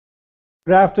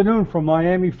Good afternoon from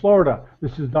Miami, Florida.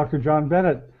 This is Dr. John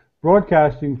Bennett,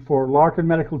 broadcasting for Larkin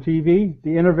Medical TV,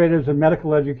 the innovators in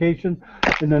medical education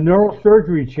in the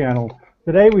neurosurgery channel.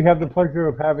 Today we have the pleasure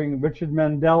of having Richard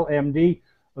Mendel MD,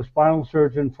 a spinal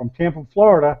surgeon from Tampa,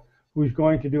 Florida, who's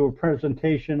going to do a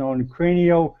presentation on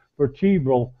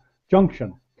CranioVertebral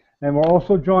Junction. And we're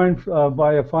also joined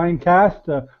by a fine cast.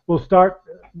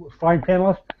 Fine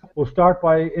panelists. We'll start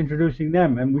by introducing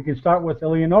them, and we can start with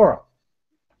Eleonora.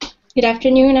 Good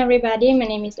afternoon, everybody. My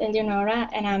name is Eleonora,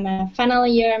 and I'm a final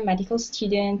year medical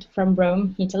student from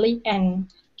Rome, Italy,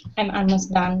 and I'm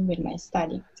almost done with my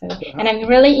study. And I'm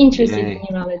really interested in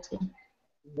neurology.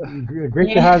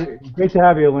 Great to have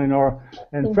you, Eleonora.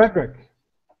 And Frederick.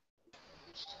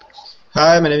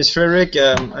 Hi, my name is Frederick.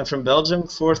 I'm from Belgium,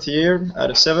 4th year out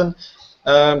of 7.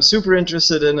 I'm super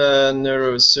interested in the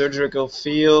neurosurgical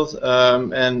field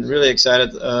and really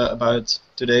excited about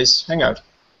today's hangout.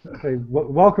 Okay,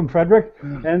 welcome, Frederick.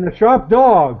 And the sharp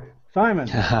dog, Simon.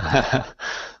 Hi,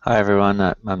 everyone.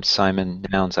 I'm Simon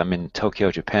Downs. I'm in Tokyo,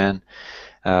 Japan,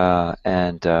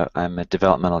 and I'm a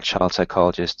developmental child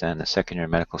psychologist and a second-year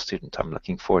medical student. I'm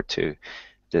looking forward to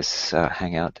this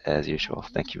hangout as usual.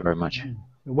 Thank you very much.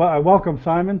 Well, welcome,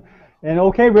 Simon. And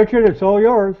okay, Richard, it's all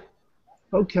yours.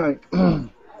 Okay.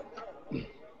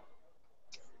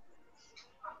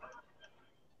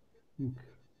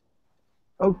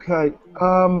 Okay.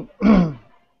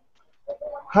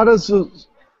 How does it?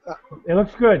 It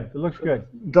looks good. It looks good.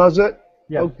 Does it?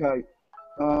 Yeah. Okay.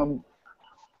 All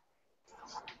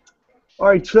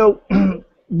right. So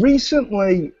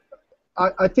recently,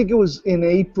 I think it was in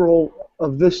April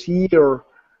of this year,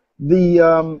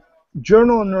 the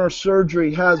Journal of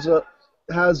Neurosurgery has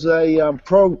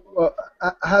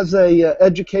a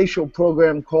educational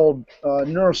program called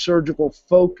Neurosurgical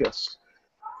Focus.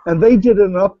 And they did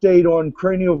an update on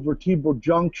craniovertebral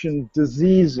junction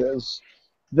diseases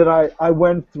that I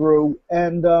went through.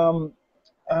 And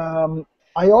I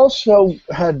also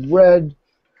had read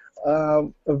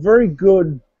a very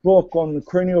good book on the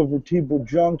craniovertebral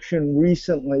junction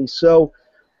recently. So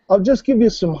I'll just give you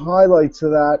some highlights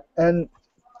of that. And,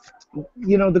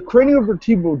 you know, the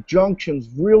craniovertebral junction is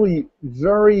really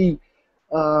very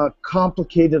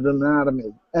complicated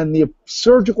anatomy, and the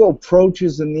surgical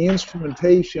approaches and the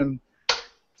instrumentation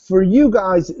for you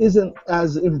guys isn't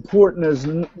as important as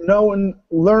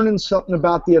learning something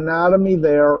about the anatomy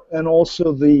there and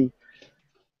also the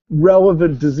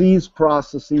relevant disease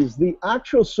processes. The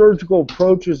actual surgical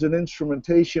approaches and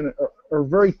instrumentation are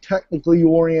very technically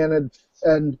oriented,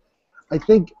 and I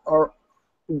think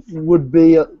would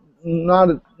be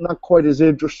not quite as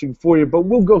interesting for you, but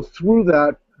we'll go through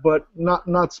that, but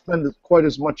not spend quite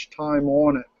as much time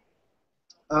on it.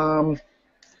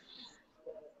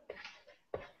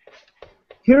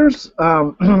 Here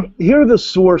are the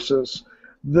sources.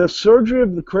 The Surgery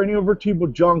of the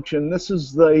Craniovertebral Junction. This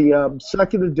is the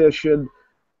second edition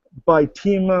by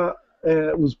Tima.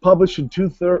 It was published in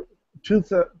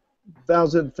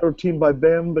 2013 by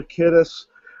Bambakidis,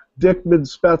 Dickman,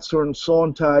 Spetzler, and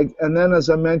Sontag. And then, as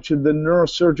I mentioned, the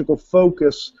Neurosurgical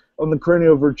Focus on the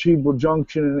craniovertebral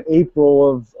junction in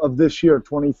April of this year,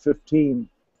 2015.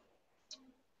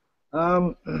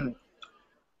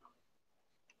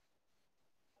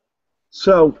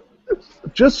 So,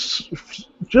 just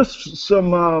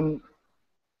some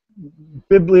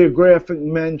bibliographic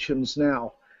mentions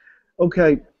now.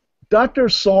 Okay, Dr.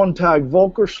 Sontag,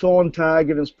 Volker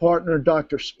Sontag, and his partner,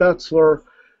 Dr. Spetzler,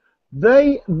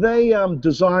 they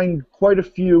designed quite a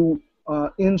few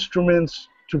instruments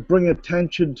to bring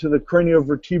attention to the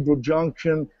craniovertebral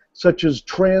junction, such as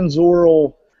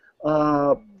transoral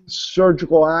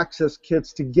surgical access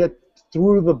kits to get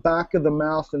through the back of the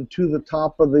mouth and to the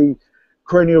top of the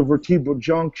craniovertebral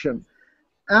junction.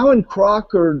 Alan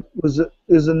Crocker is a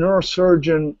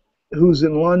neurosurgeon who's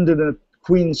in London at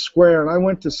Queen Square, and I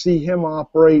went to see him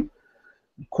operate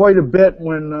quite a bit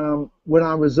when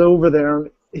I was over there.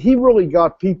 And he really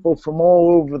got people from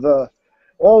all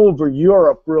over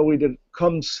Europe really to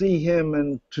come see him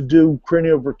and to do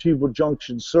craniovertebral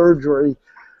junction surgery.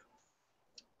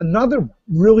 Another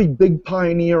really big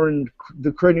pioneer in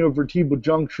the craniovertebral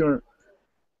junction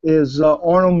is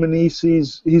Arnold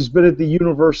Meneses. He's been at the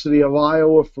University of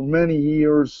Iowa for many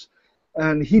years,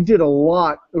 and he did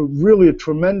really a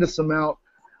tremendous amount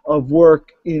of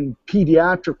work in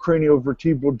pediatric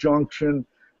craniovertebral junction,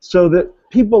 so that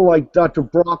people like Dr.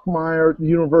 Brockmeyer at the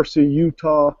University of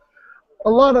Utah, a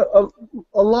lot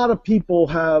of people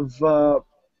have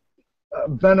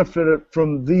benefited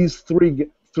from these three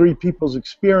people's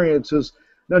experiences.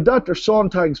 Now, Dr.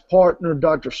 Sontag's partner,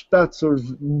 Dr. Spetzler,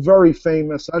 is very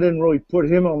famous. I didn't really put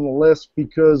him on the list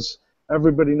because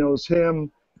everybody knows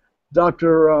him.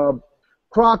 Dr.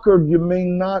 Crocker, you may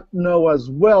not know as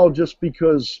well just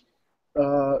because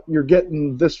you're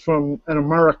getting this from an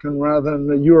American rather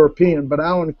than a European, but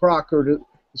Alan Crocker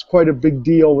is quite a big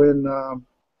deal in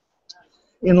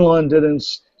London, and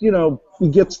you know, he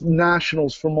gets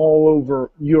nationals from all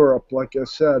over Europe, like I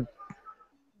said.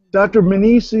 Dr.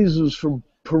 Meneses is from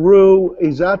Peru.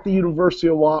 He's at the University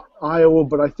of Iowa,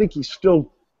 but I think he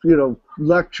still, you know,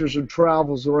 lectures and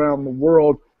travels around the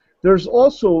world. There's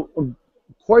also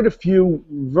quite a few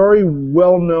very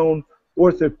well-known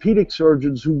orthopedic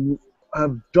surgeons who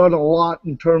have done a lot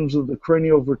in terms of the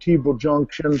craniovertebral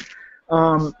junction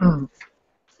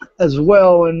as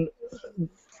well, and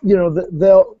you know,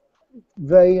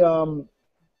 they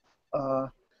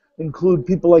include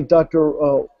people like Dr.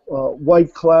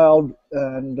 Whitecloud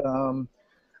and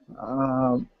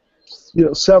you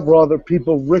know, several other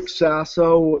people. Rick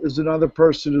Sasso is another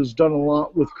person who's done a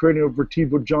lot with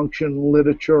craniovertebral junction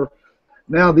literature.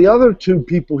 Now, the other two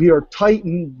people here are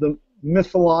Titan, the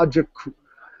mythologic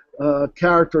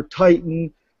character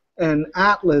Titan, and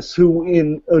Atlas, who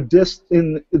in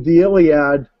the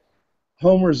Iliad,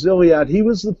 Homer's Iliad, he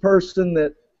was the person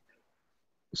that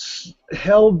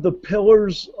held the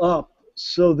pillars up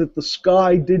so that the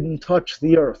sky didn't touch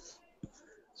the earth.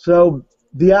 So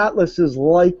the Atlas is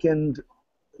likened,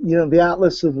 you know, the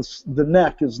Atlas of the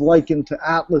neck is likened to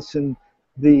Atlas in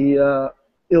the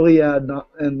Iliad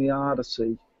and the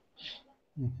Odyssey.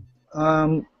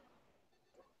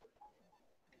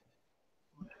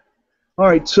 All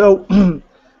right, so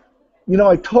you know,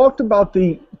 I talked about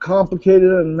the complicated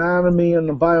anatomy and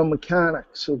the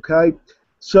biomechanics, okay?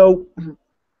 So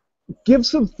give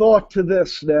some thought to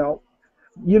this now.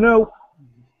 You know,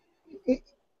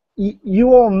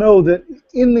 you all know that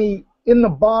in the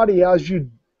body, as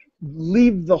you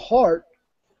leave the heart,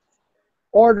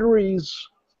 arteries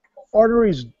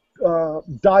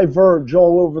diverge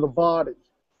all over the body.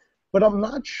 But I'm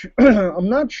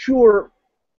not sure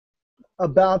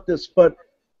about this, but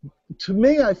to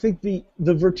me, I think the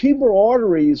vertebral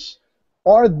arteries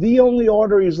are the only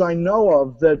arteries I know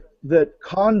of that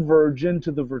converge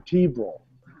into the vertebral.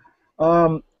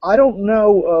 I don't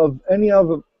know of any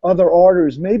other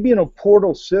arteries, maybe in a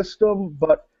portal system,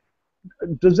 but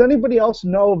does anybody else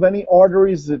know of any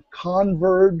arteries that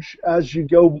converge as you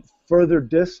go further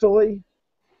distally?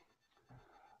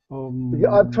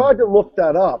 I've tried to look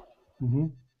that up,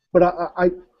 but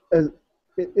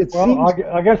it well, seems.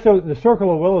 I guess the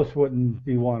circle of Willis wouldn't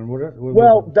be one, would it?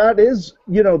 Well, that is,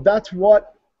 you know, that's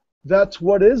what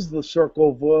is the circle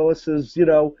of Willis, is, you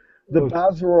know, the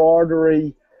basilar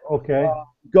artery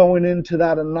going into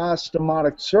that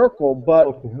anastomotic circle. But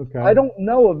I don't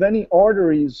know of any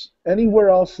arteries anywhere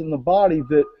else in the body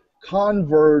that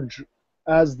converge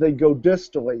as they go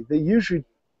distally. They usually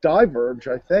diverge,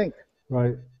 I think.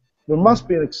 Right. There must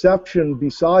be an exception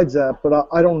besides that, but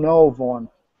I don't know of one.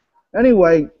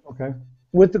 Anyway,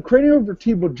 with the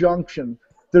craniovertebral junction,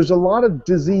 there's a lot of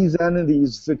disease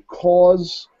entities that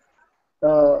cause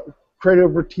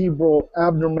craniovertebral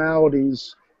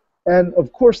abnormalities, and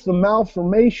of course the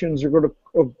malformations are going to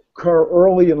occur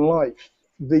early in life,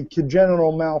 the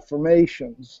congenital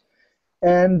malformations.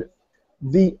 And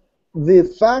the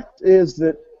fact is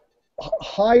that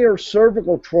higher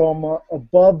cervical trauma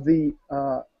above the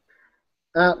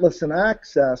atlas and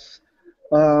axis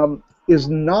is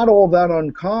not all that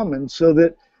uncommon, so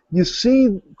that you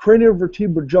see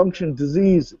craniovertebral junction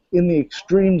disease in the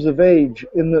extremes of age,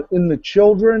 in the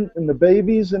children, in the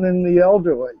babies, and in the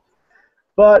elderly.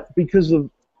 But because of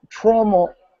trauma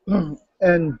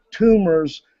and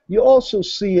tumors, you also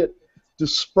see it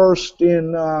dispersed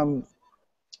in,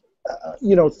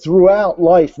 you know, throughout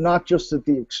life, not just at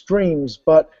the extremes.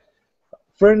 But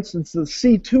for instance, the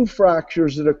C2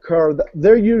 fractures that occur,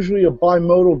 they're usually a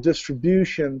bimodal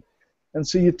distribution. And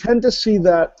so you tend to see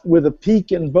that with a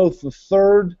peak in both the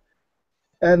third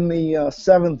and the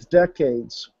seventh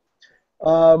decades.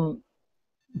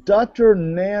 Dr.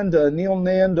 Neil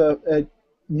Nanda at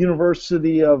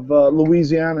University of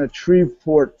Louisiana at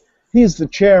Shreveport, he's the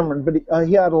chairman, but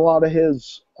he had a lot of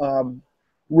his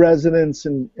residents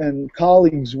and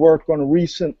colleagues work on a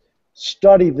recent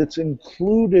study that's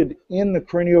included in the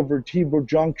craniovertebral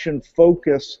junction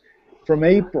focus from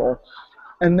April.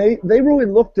 And they really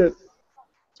looked at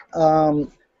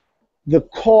the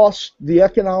cost, the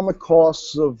economic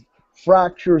costs of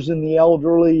fractures in the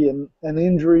elderly and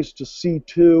injuries to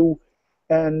C2,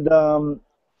 and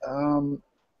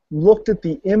looked at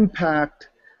the impact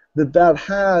that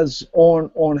has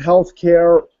on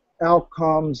healthcare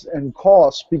outcomes and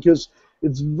costs, because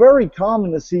it's very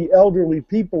common to see elderly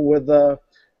people with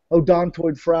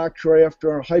odontoid fracture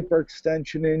after a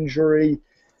hyperextension injury.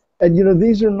 And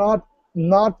these are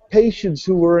not patients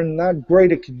who are in that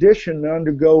great a condition to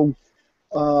undergo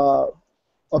a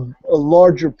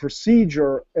larger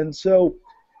procedure. And so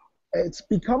it's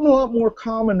become a lot more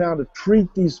common now to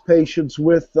treat these patients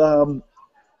with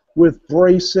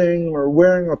bracing or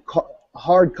wearing a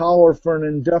hard collar for an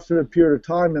indefinite period of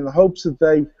time in the hopes that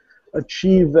they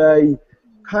achieve a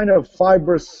kind of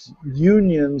fibrous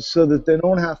union so that they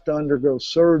don't have to undergo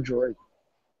surgery.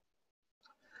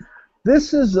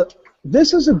 This is a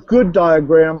good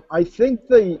diagram. I think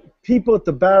the people at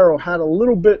the Barrow had a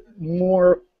little bit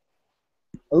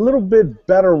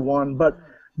better one, but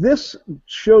this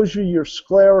shows you your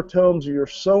sclerotomes or your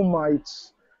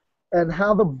somites and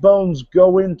how the bones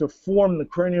go in to form the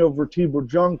craniovertebral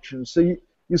junction. So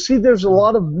you see there's a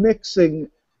lot of mixing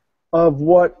of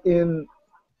what in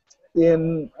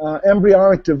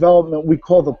embryonic development we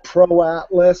call the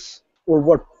pro-atlas, or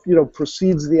what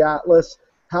precedes the atlas,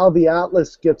 how the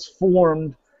atlas gets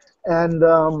formed, and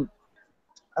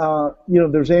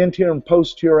there's anterior and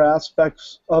posterior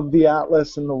aspects of the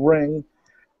atlas and the ring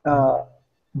that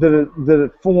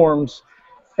it forms,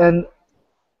 and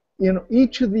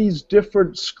each of these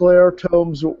different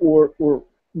sclerotomes or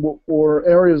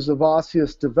areas of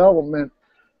osseous development,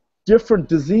 different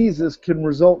diseases can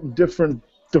result in different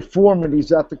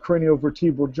deformities at the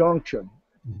craniovertebral junction.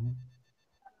 Mm-hmm.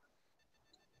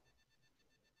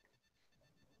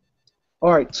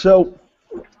 All right, so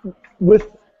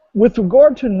with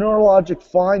regard to neurologic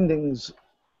findings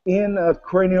in a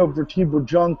craniovertebral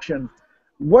junction,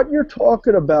 what you're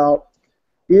talking about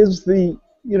is the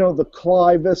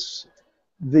clivus,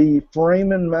 the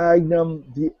foramen magnum,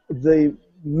 the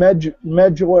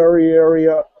medullary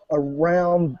area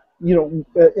around,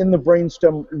 in the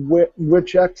brainstem,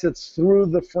 which exits through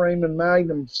the foramen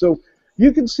magnum. So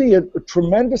you can see a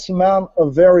tremendous amount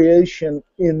of variation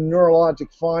in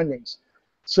neurologic findings.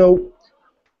 So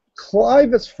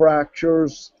clivus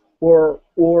fractures or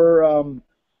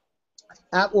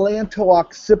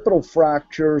atlanto-occipital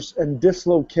fractures and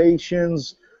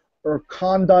dislocations, or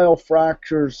condyle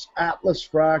fractures, atlas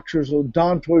fractures,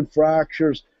 odontoid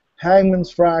fractures,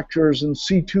 Hangman's fractures, and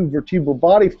C2 vertebral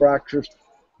body fractures,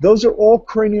 those are all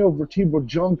craniovertebral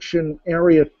junction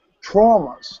area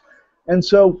traumas. And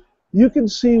so you can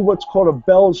see what's called a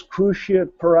Bell's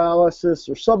cruciate paralysis,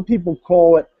 or some people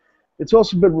call it, it's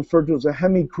also been referred to as a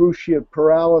hemicruciate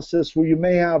paralysis, where you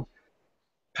may have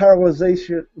paralysis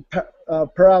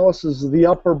of the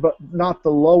upper but not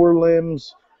the lower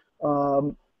limbs,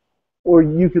 or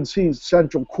you can see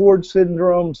central cord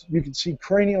syndromes. You can see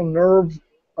cranial nerve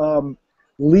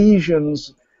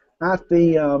lesions at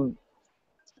the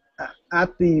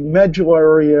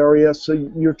medullary area. So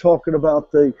you're talking about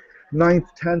the 9th,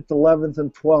 10th, 11th,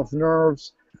 and 12th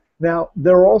nerves. Now,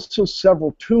 there are also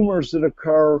several tumors that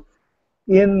occur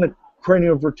in the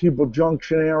craniovertebral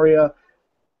junction area.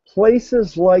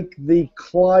 Places like the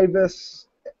clivus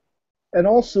and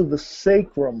also the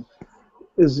sacrum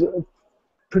is a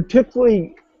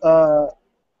particularly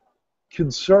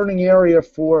concerning area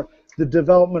for the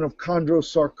development of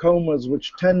chondrosarcomas,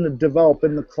 which tend to develop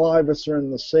in the clivus or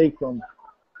in the sacrum.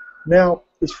 Now,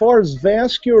 as far as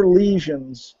vascular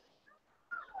lesions,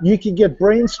 you can get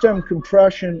brainstem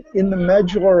compression in the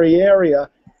medullary area,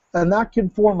 and that can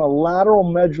form a lateral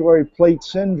medullary plate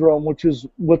syndrome, which is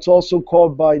what's also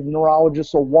called by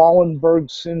neurologists a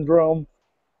Wallenberg syndrome,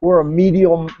 or a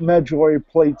medial medullary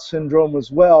plate syndrome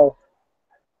as well.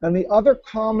 And the other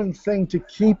common thing to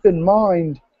keep in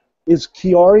mind is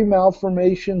Chiari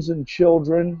malformations in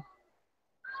children.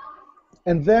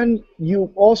 And then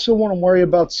you also want to worry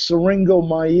about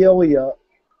syringomyelia,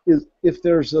 if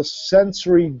there's a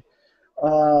sensory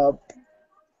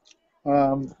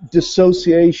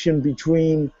dissociation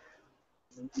between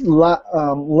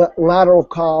lateral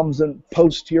columns and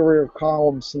posterior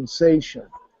column sensation.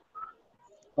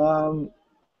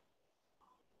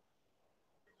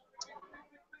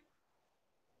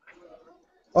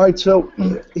 All right, so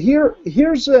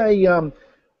here's a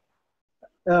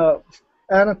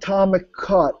anatomic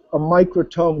cut, a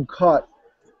microtome cut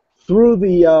through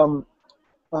the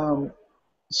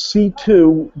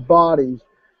C2 body,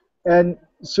 and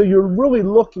so you're really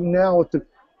looking now at the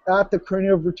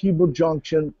craniovertebral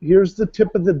junction. Here's the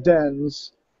tip of the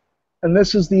dens, and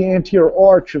this is the anterior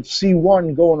arch of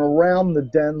C1 going around the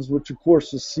dens, which of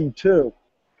course is C2.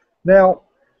 Now,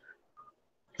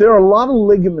 there are a lot of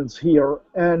ligaments here,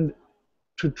 and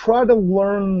to try to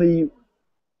learn the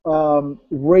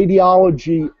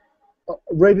radiologic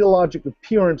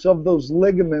appearance of those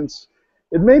ligaments,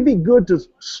 it may be good to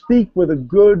speak with a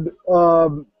good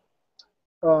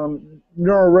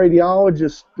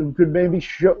neuroradiologist who could maybe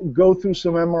go through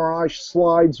some MRI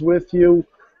slides with you,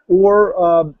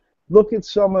 or look at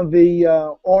some of the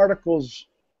articles.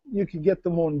 You can get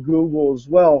them on Google as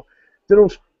well.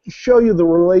 That'll show you the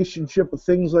relationship of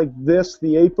things like this: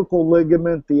 the apical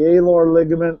ligament, the alar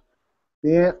ligament,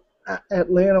 the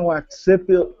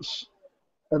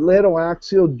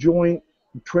atlantoaxial joint,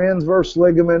 transverse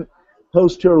ligament,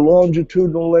 posterior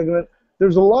longitudinal ligament.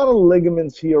 There's a lot of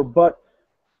ligaments here, but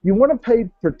you want to pay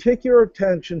particular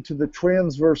attention to the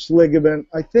transverse ligament.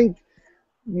 I think,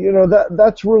 you know,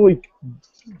 that's really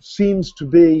seems to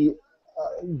be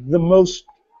the most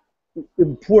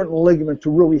important ligament to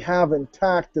really have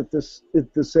intact at this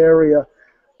area.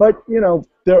 But, you know,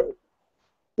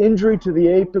 injury to the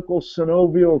apical,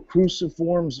 synovial,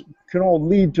 cruciforms can all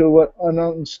lead to an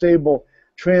unstable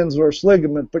transverse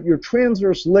ligament. But your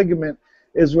transverse ligament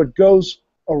is what goes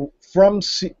from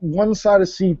one side of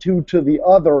C2 to the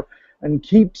other and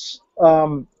keeps,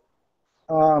 I'm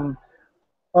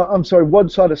sorry, one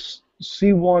side of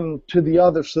C1 to the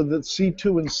other, so that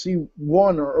C2 and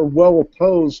C1 are well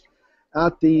opposed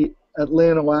at the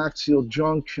atlantoaxial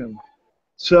junction.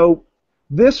 So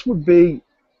this would be,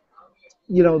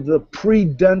 you know, the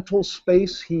predental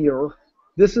space here.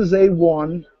 This is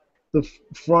A1, the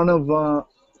front of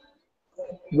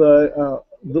the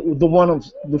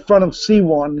front of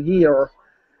C1 here.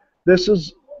 This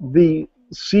is the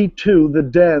C2, the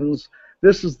dens.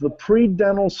 This is the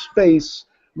predental space,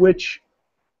 which,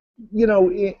 you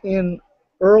know, in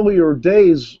earlier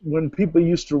days when people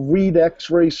used to read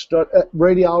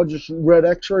radiologists read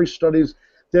X-ray studies,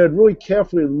 they'd really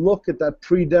carefully look at that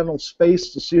predental space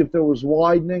to see if there was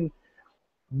widening.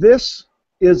 This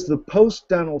is the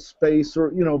postdental space,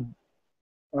 or, you know,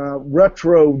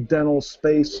 retrodental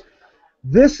space.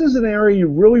 This is an area you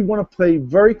really want to pay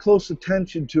very close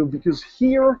attention to, because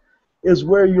here is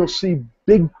where you'll see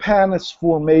big pannus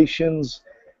formations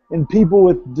in people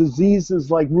with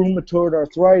diseases like rheumatoid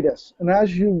arthritis. And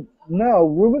as you know,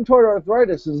 rheumatoid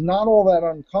arthritis is not all that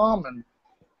uncommon.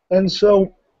 And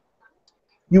so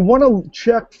you want to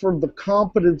check for the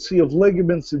competency of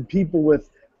ligaments in people with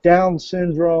Down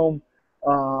syndrome,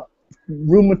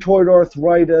 rheumatoid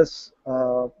arthritis.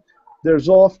 There's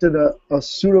often a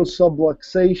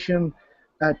pseudosubluxation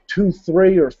at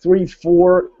 2-3 or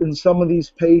 3-4 in some of these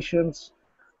patients.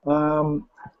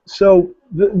 So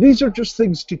these are just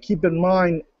things to keep in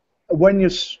mind when you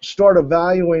start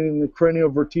evaluating the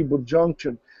craniovertebral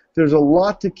junction. There's a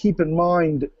lot to keep in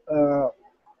mind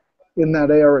in that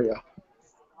area.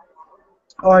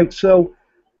 All right, so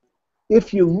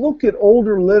if you look at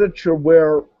older literature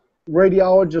where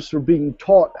radiologists are being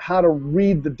taught how to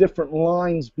read the different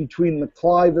lines between the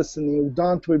clivus and the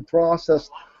odontoid process,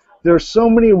 there are so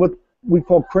many what we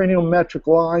call craniometric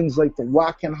lines, like the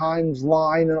Wackenheim's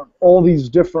line, and all these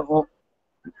different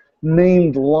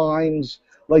named lines,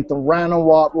 like the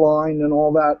Ranawat line and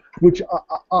all that, which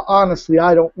honestly,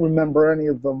 I don't remember any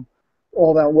of them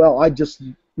all that well. I just,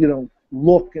 you know,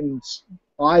 look and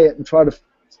eye it and try to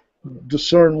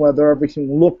discern whether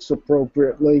everything looks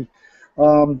appropriately.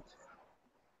 And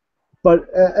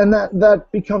that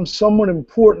becomes somewhat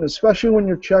important, especially when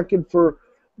you're checking for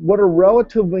what are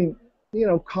relatively, you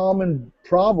know, common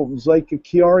problems like a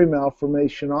Chiari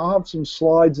malformation. I'll have some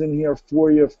slides in here for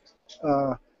you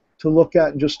to look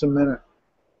at in just a minute.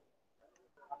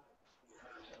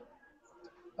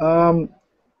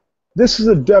 This is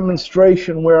a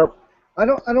demonstration where I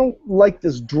don't like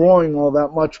this drawing all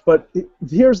that much, but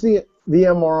here's the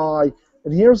MRI,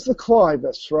 and here's the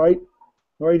clivus, right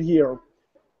here.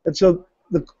 And so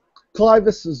the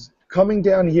clivus is coming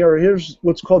down here. Here's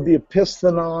what's called the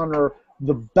opisthenon, or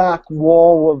the back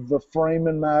wall of the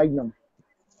foramen magnum.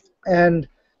 And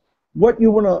what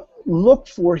you want to look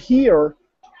for here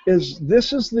is,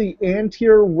 this is the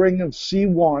anterior ring of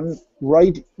C1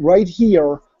 right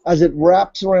here as it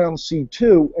wraps around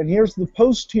C2, and here's the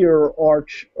posterior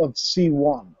arch of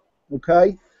C1,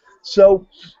 okay? So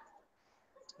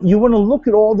you want to look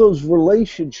at all those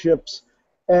relationships,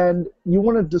 and you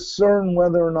want to discern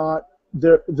whether or not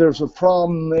there's a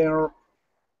problem there,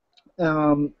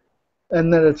 and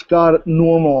that it's got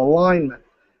normal alignment.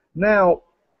 Now,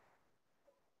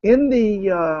 in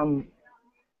the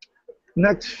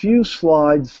next few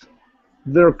slides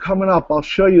that are coming up, I'll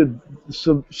show you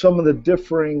some of the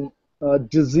differing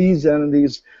disease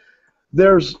entities.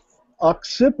 There's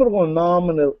occipital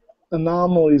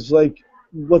anomalies like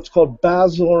what's called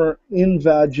basilar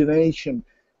invagination.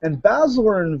 And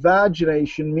basilar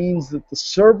invagination means that the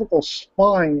cervical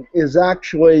spine is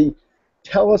actually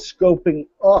telescoping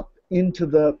up into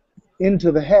the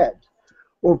head,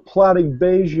 or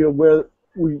platyphagia, where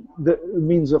it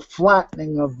means a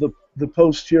flattening of the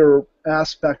posterior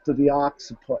aspect of the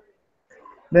occiput.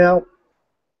 Now,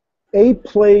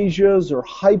 aplasias or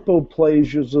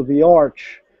hypoplasias of the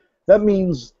arch, that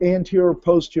means anterior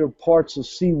posterior parts of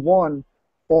C1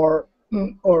 are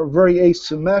very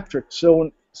asymmetric.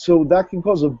 So that can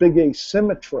cause a big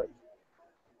asymmetry.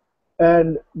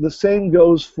 And the same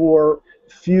goes for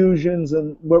fusions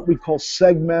and what we call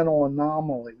segmental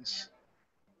anomalies.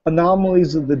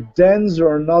 Anomalies of the dens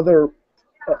are another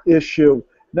issue.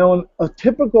 Now, a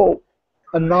typical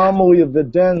anomaly of the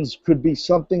dens could be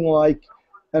something like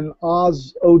an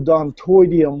os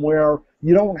odontoideum, where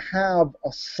you don't have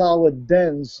a solid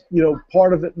dens. You know,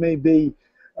 part of it may be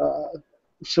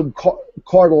some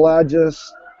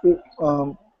cartilaginous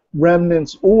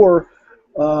remnants, or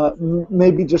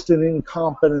maybe just an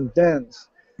incompetent dens.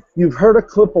 You've heard of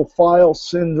Klippel-Feil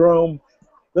syndrome.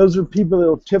 Those are people that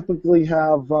will typically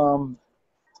have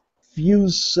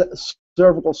fused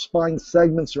cervical spine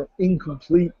segments or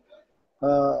incomplete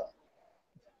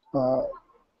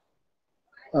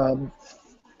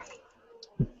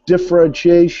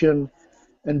differentiation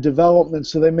and development.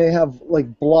 So they may have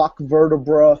like block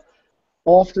vertebra.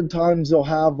 Oftentimes they'll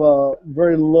have a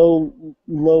very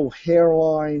low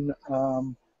hairline.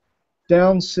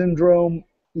 Down syndrome,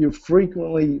 you're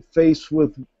frequently faced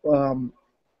with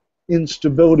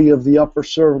instability of the upper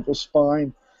cervical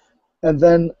spine. And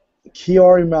then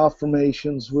Chiari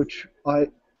malformations, which I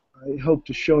hope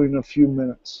to show you in a few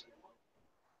minutes.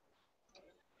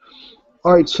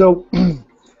 All right, so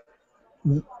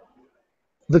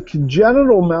the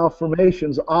congenital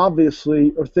malformations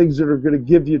obviously are things that are going to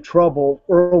give you trouble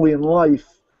early in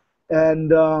life,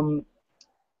 and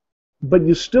but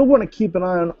you still want to keep an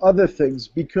eye on other things,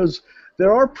 because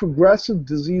there are progressive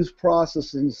disease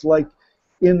processes, like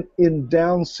in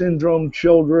Down syndrome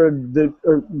children that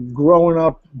are growing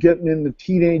up, getting into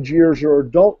teenage years or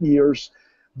adult years,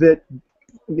 that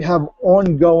have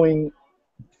ongoing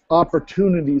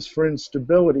opportunities for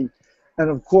instability. And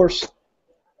of course,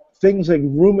 things like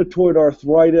rheumatoid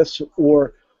arthritis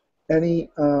or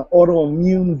any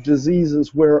autoimmune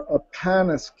diseases where a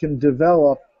pannus can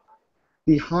develop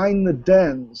behind the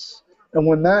dens, and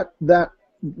when that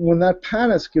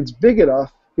pannus gets big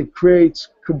enough, it creates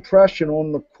compression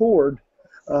on the cord,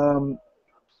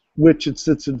 which it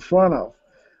sits in front of.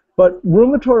 But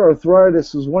rheumatoid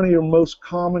arthritis is one of your most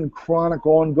common chronic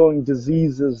ongoing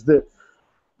diseases that,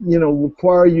 you know,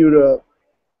 require you to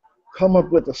come up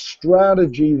with a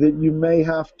strategy that you may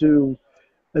have to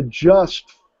adjust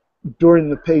during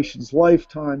the patient's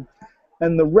lifetime.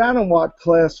 And the Ranawat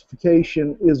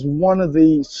classification is one of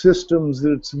the systems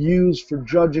that's used for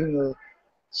judging the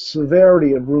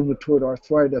severity of rheumatoid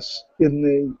arthritis in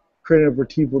the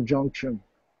CranioVertebral junction.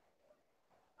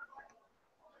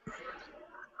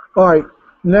 All right,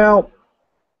 now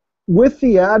with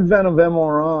the advent of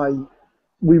MRI,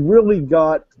 we really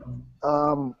got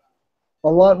a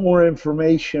lot more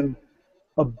information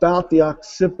about the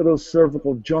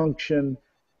occipito-cervical junction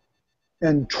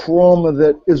and trauma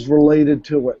that is related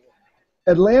to it.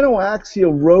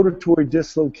 Atlantoaxial rotatory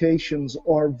dislocations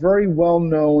are very well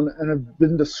known and have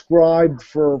been described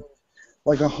for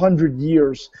like 100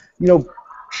 years. You know,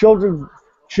 children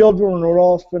will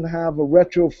often have a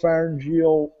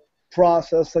retropharyngeal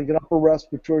process, like an upper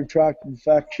respiratory tract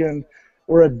infection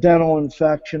or a dental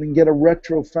infection, and get a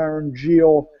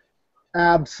retropharyngeal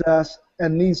abscess,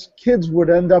 and these kids would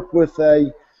end up with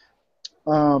a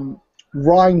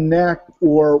wry neck,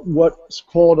 or what's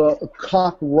called a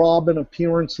cock robin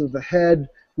appearance of the head,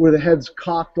 where the head's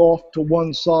cocked off to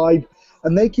one side,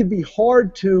 and they can be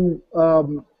hard to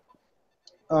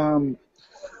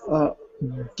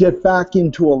get back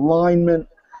into alignment.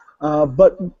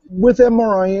 But with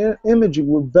MRI imaging,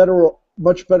 we're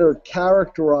much better at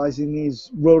characterizing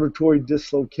these rotatory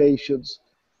dislocations.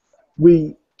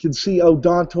 We can see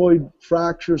odontoid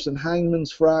fractures and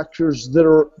hangman's fractures that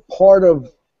are part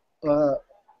of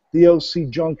the OC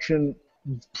junction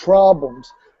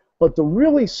problems. But the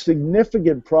really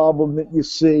significant problem that you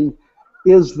see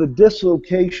is the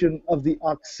dislocation of the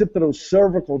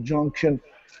occipito-cervical junction.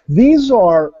 These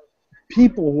are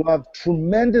people who have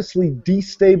tremendously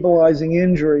destabilizing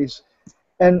injuries,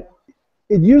 and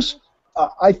it used,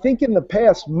 I think in the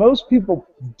past, most people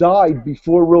died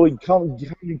before really coming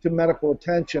to medical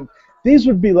attention. These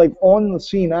would be like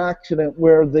on-the-scene accident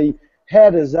where the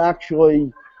head is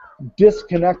actually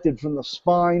disconnected from the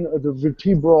spine, or the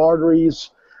vertebral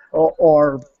arteries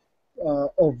are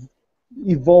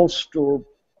evulsed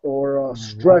or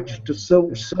stretched to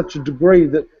such a degree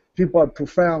that people have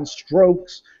profound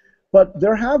strokes. But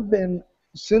there have been,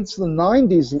 since the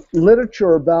 90s,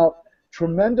 literature about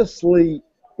tremendously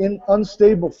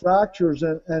unstable fractures,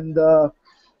 and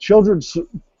children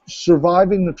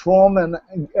surviving the trauma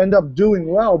and end up doing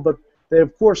well, but they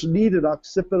of course needed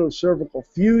occipito-cervical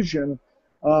fusion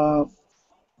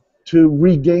to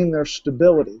regain their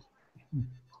stability.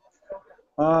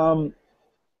 All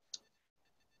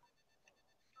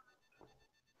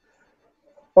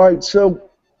right, so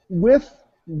with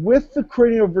the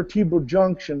craniovertebral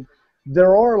junction,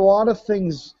 there are a lot of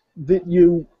things that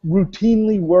you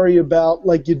routinely worry about,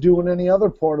 like you do in any other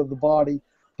part of the body: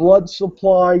 blood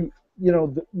supply,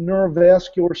 the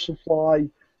neurovascular supply,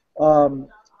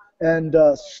 and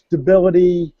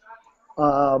stability,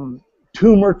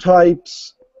 tumor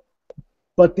types.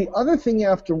 But the other thing you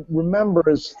have to remember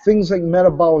is things like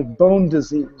metabolic bone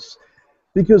disease,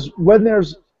 because when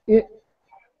there's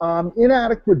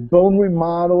inadequate bone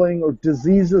remodeling or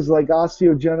diseases like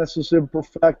osteogenesis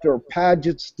imperfecta or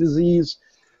Paget's disease,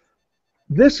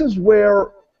 this is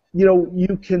where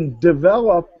you can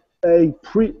develop a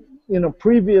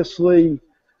previously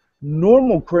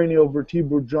normal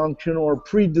craniovertebral junction or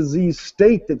pre-disease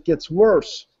state that gets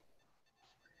worse.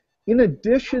 In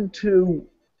addition to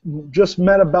just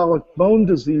metabolic bone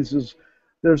diseases,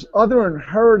 there's other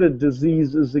inherited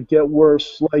diseases that get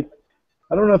worse, like,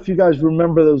 I don't know if you guys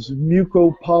remember those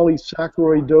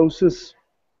mucopolysaccharidosis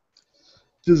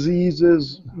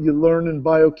diseases you learn in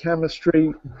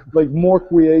biochemistry, like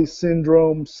Morquier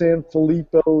syndrome,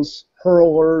 Sanfilippo's,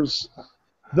 Hurler's.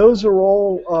 Those are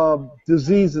all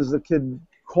diseases that can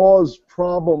cause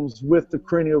problems with the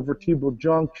craniovertebral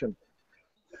junction.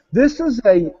 This is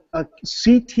a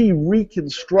CT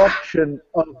reconstruction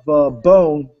of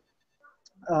bone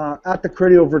at the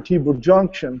craniovertebral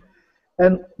junction,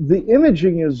 and the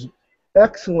imaging is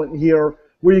excellent here,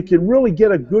 where you can really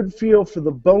get a good feel for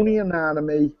the bony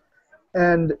anatomy.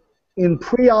 And in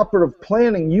preoperative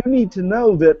planning, you need to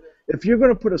know that if you're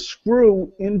going to put a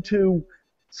screw into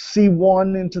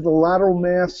C1, into the lateral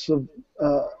mass of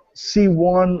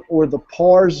C1 or the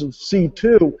pars of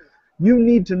C2, you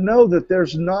need to know that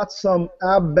there's not some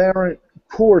aberrant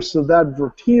course of that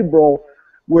vertebral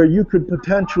where you could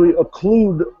potentially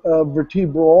occlude a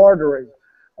vertebral artery.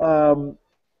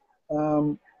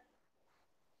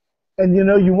 And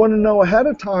you want to know ahead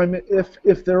of time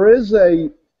if there is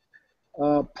a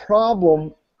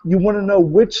problem. You want to know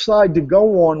which side to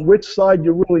go on, which side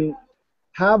you really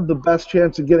have the best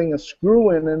chance of getting a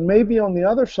screw in, and maybe on the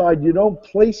other side you don't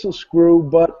place a screw,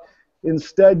 but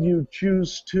instead you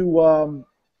choose to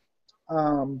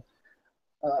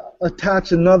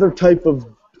attach another type of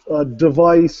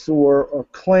device or a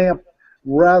clamp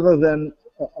rather than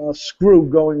a screw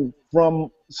going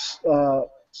from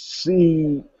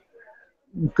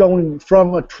going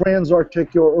from a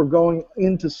transarticular or going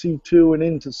into C2 and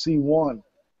into C1.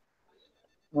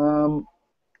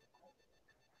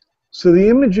 So the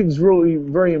imaging is really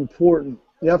very important.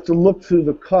 You have to look through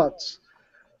the cuts.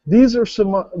 These are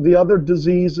some of the other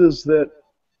diseases that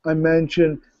I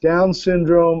mentioned: Down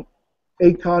syndrome,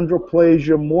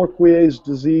 achondroplasia, Morquier's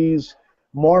disease,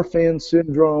 Marfan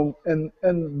syndrome, and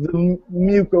the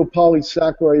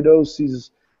mucopolysaccharidoses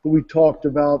that we talked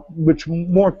about, which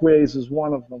Morquier's is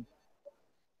one of them.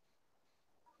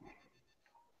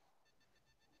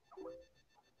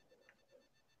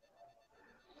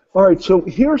 All right, so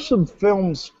here's some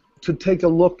films to take a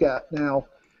look at now.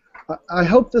 I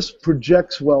hope this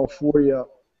projects well for you.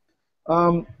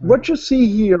 What you see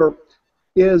here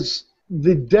is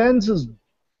the dens is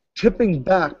tipping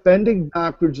back, bending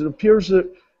backwards. It appears that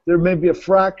there may be a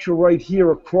fracture right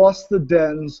here across the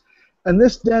dens, and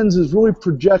this dens is really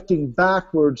projecting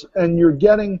backwards, and you've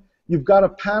got a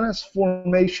pannus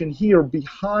formation here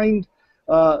behind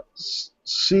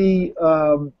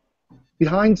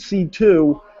behind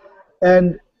C2,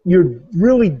 and you're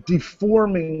really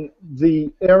deforming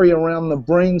the area around the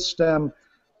brainstem,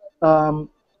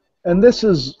 and this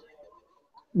is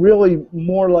really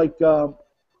more like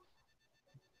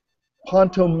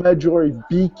pontomedullary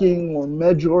beaking or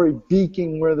medullary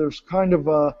beaking, where there's kind of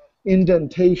a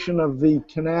indentation of the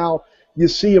canal. You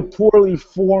see a poorly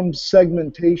formed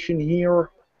segmentation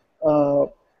here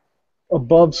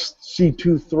above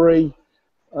C2-3.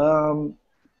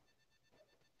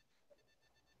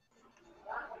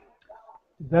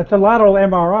 That's a lateral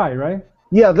MRI, right?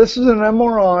 Yeah, this is an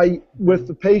MRI with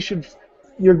the patient.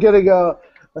 You're getting a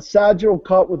sagittal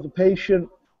cut with the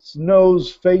patient's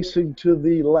nose facing to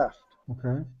the left.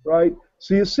 Okay. Right?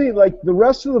 So you see, like, the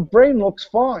rest of the brain looks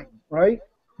fine, right?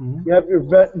 Mm-hmm. You have your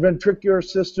ventricular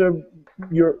system,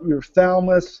 your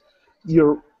thalamus,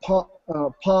 your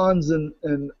pons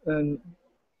and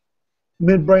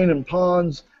midbrain and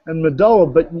pons and medulla,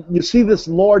 but you see this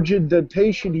large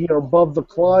indentation here above the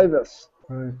clivus.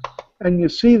 Right. And you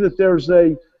see that there's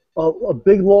a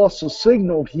big loss of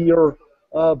signal here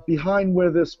behind where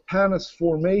this pannus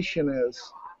formation is.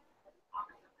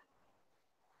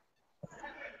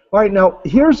 All right, now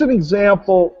here's an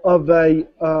example of a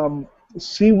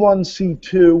C1,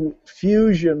 C2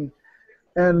 fusion,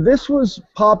 and this was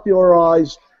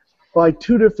popularized by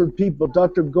two different people,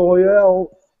 Dr. Goyal,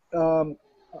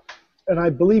 and I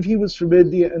believe he was from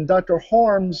India, and Dr.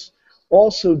 Harms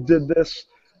also did this.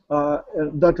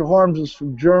 And Dr. Harms is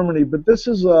from Germany, but this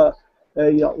is a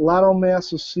lateral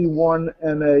mass of C1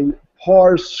 and a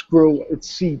pars screw at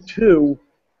C2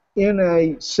 in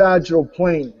a sagittal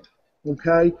plane,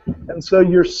 okay? And so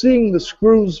you're seeing the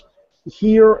screws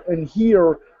here and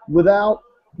here without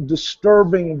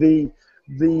disturbing the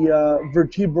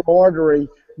vertebral artery,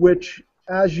 which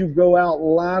as you go out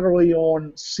laterally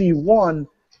on C1,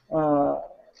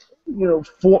 you know,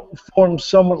 forms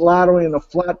somewhat laterally in a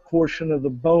flat portion of the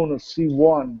bone of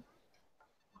C1.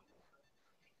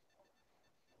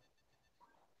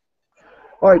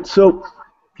 All right, so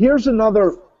here's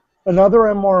another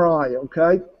MRI,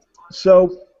 okay?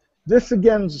 So this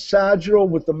again is sagittal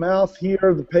with the mouth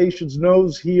here, the patient's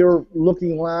nose here,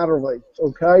 looking laterally,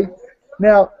 okay?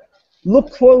 Now,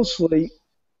 look closely,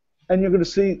 and you're going to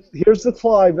see, here's the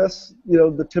clivus, you know,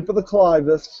 the tip of the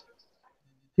clivus.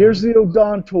 Here's the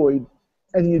odontoid,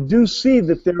 and you do see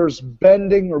that there's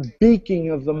bending or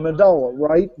beaking of the medulla,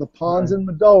 right? The pons and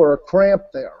medulla are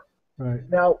cramped there. Right.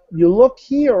 Now, you look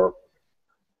here,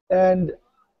 and,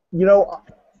 you know,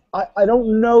 I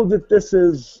don't know that this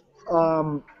is,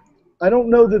 I don't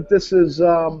know that this is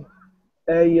a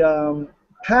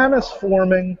pannus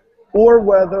forming, or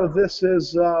whether this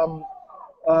is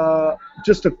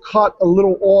just a cut a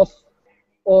little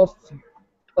off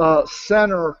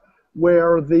center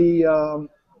where the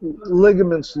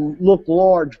ligaments look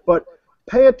large, but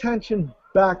pay attention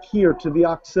back here to the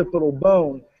occipital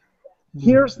bone.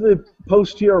 Here's the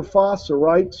posterior fossa,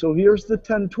 right? So here's the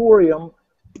tentorium,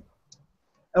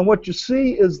 and what you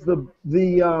see is the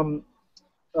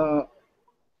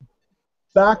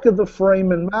back of the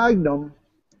foramen magnum,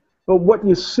 but what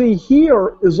you see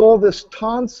here is all this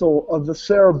tonsil of the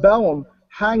cerebellum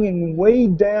hanging way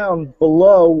down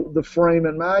below the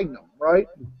foramen magnum, right?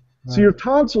 So your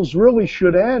tonsils really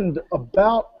should end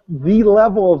about the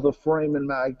level of the foramen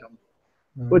magnum.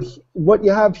 But what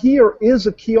you have here is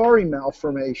a Chiari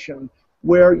malformation,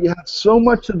 where you have so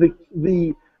much of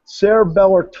the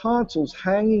cerebellar tonsils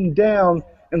hanging down,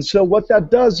 and so what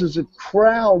that does is it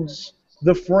crowds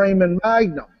the foramen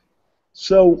magnum.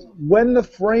 So when the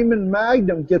foramen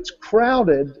magnum gets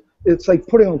crowded, it's like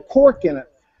putting a cork in it.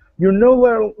 You're no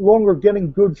longer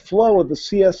getting good flow of the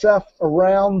CSF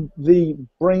around the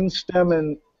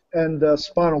brainstem and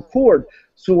spinal cord.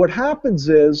 So what happens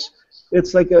is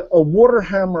it's like a water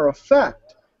hammer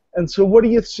effect. And so what do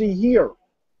you see here?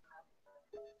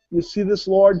 You see this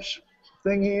large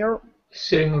thing here?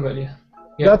 Syringomelia.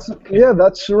 Yeah. That's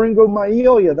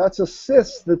syringomyelia. That's a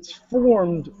cyst that's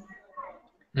formed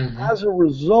as a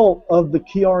result of the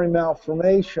Chiari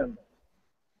malformation.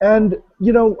 And,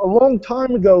 you know, a long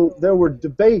time ago, there were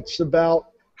debates about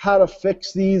how to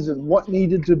fix these and what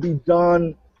needed to be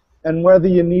done, and whether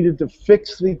you needed to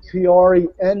fix the Chiari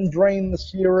and drain the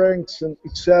syrinx, and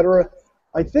etc.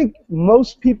 I think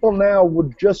most people now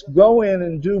would just go in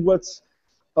and do what's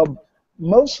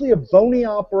mostly a bony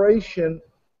operation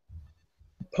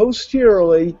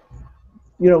posteriorly,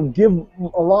 you know, give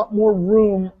a lot more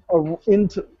room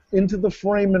into the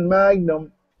foramen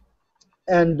magnum,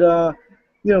 and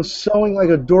you know, sewing like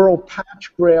a dural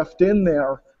patch graft in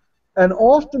there. And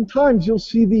oftentimes you'll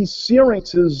see these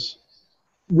syrinxes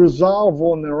resolve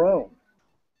on their own.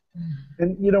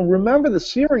 And, you know, remember the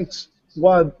syrinx,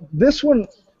 while this one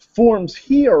forms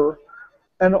here,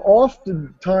 and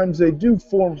oftentimes they do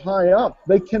form high up,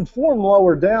 they can form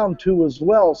lower down too as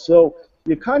well. So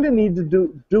you kind of need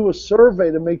to do a survey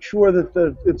to make sure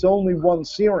that it's only one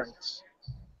syrinx.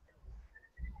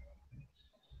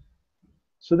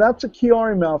 So that's a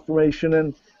Chiari malformation,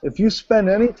 and if you spend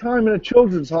any time in a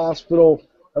children's hospital,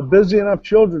 a busy enough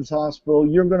children's hospital,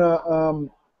 you're gonna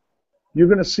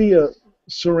see a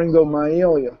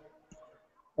syringomyelia.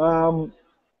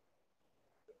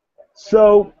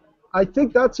 So I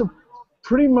think that's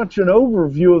pretty much an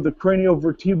overview of the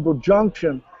craniovertebral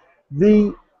junction.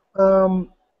 The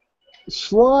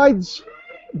slides,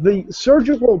 the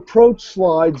surgical approach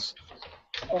slides,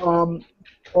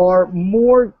 are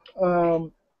more.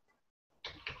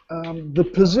 The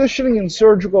positioning and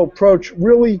surgical approach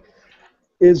really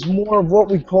is more of what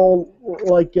we call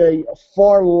like a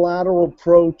far lateral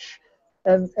approach,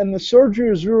 and the surgery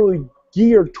is really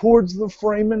geared towards the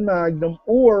foramen magnum,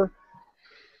 or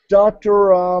Dr.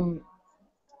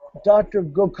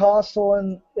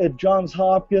 Gokasalan at Johns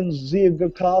Hopkins, Zia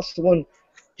Gokasalan,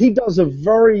 he does a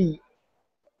very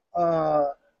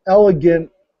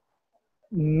elegant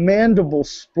mandible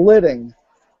splitting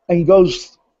and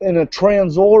goes in a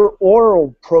transoral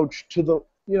approach to the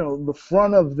the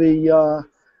front of the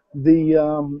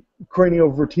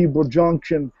craniovertebral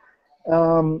junction.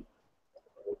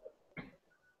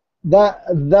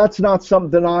 That's not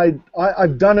something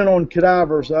I've done it on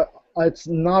cadavers. It's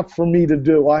not for me to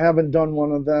do. I haven't done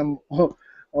one of them.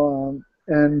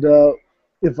 And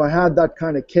if I had that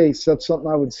kind of case, that's something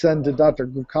I would send to Dr.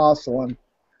 Gokasalan.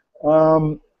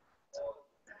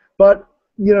 But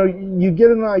you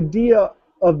get an idea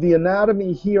of the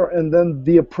anatomy here, and then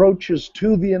the approaches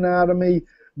to the anatomy,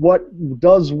 what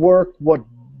does work, what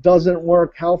doesn't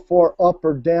work, how far up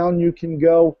or down you can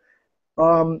go.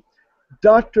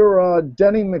 Dr.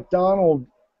 Denny McDonald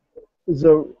is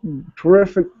a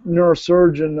terrific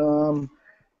neurosurgeon.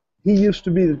 He used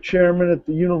to be the chairman at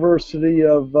the University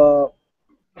of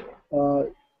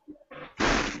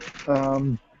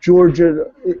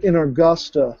Georgia in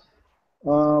Augusta.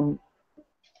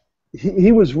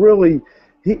 He was really,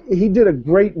 he did a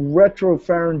great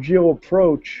retropharyngeal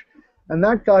approach, and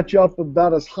that got you up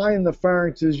about as high in the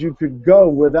pharynx as you could go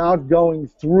without going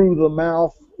through the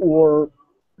mouth or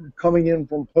coming in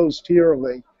from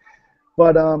posteriorly.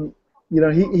 But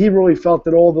he really felt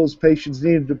that all those patients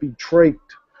needed to be trached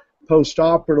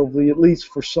post-operatively, at least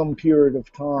for some period of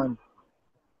time.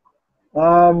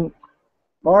 All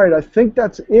right, I think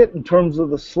that's it in terms of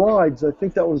the slides. I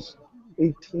think that was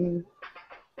 18.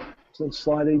 So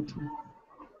slide 18.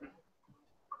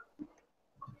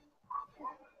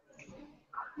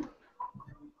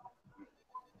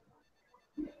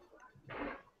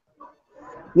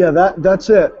 Yeah, that's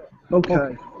it.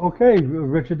 Okay. Okay,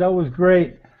 Richard, that was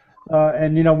great.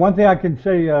 And one thing I can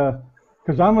say,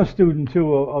 because I'm a student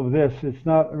too of this, it's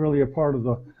not really a part of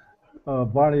the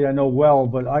body I know well,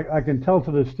 but I can tell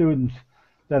to the students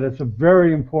that it's a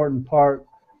very important part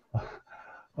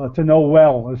to know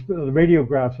well, the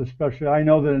radiographs especially. I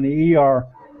know that in the ER,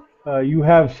 you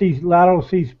have lateral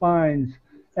C-spines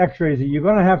x-rays that you're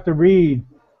going to have to read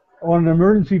on an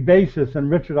emergency basis,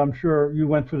 and Richard, I'm sure you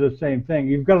went through the same thing.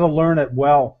 You've got to learn it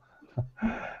well.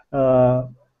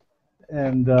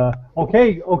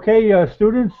 Okay,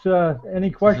 students, any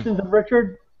questions of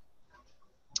Richard?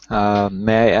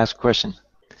 May I ask a question?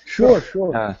 Sure.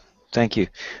 Thank you.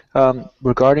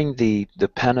 Regarding the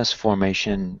pannus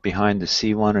formation behind the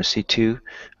C1 or C2,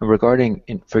 regarding,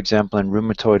 for example, in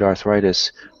rheumatoid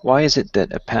arthritis, why is it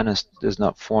that a pannus does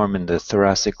not form in the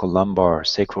thoracic or lumbar or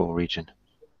sacral region?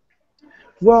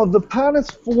 Well, the pannus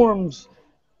forms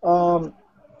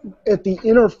at the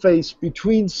interface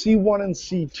between C1 and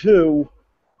C2,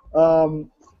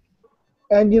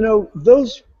 and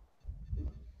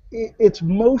it's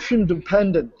motion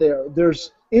dependent there.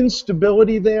 There's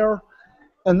instability there,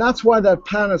 and that's why that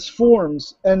pannus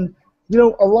forms. And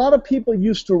a lot of people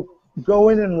used to go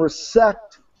in and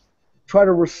try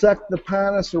to resect the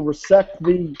pannus or resect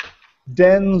the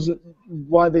dens,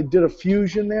 why they did a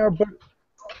fusion there. But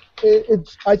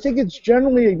I think it's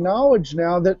generally acknowledged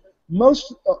now that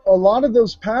a lot of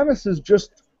those pannuses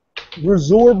just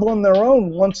resorb on their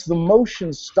own once the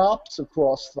motion stops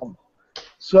across them.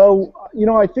 So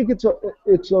I think it's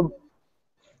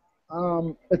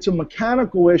a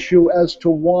mechanical issue as to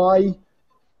why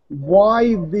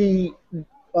the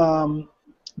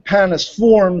pannus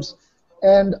forms,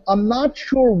 and I'm not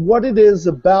sure what it is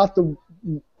about the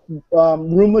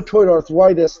rheumatoid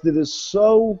arthritis that is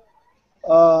so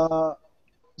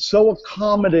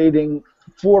accommodating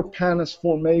for pannus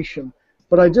formation.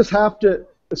 But I just have to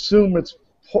assume it's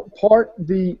part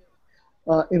the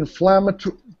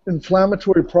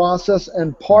inflammatory process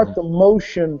and part the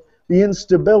motion, the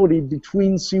instability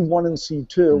between C1 and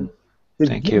C2.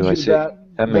 Thank you. I see.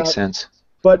 That makes sense.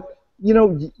 But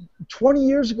 20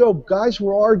 years ago, guys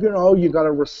were arguing, oh, you got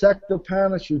to resect the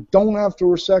pannus. You don't have to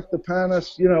resect the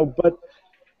pannus. But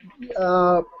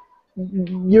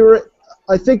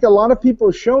I think a lot of people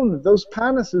have shown that those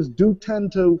pannuses do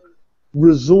tend to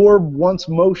resorb once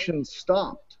motion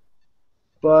stopped.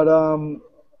 But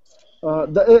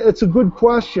it's a good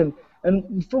question.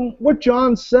 And from what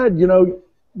John said, you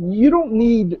don't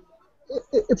need,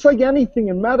 it's like anything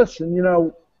in medicine,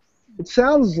 it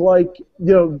sounds like,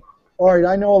 all right,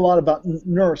 I know a lot about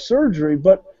neurosurgery,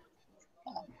 but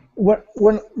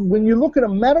when you look at a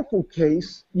medical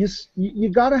case, you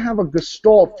got to have a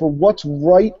gestalt for what's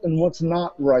right and what's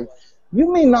not right.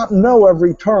 You may not know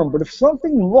every term, but if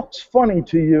something looks funny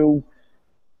to you,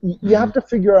 you have to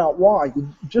figure out why. You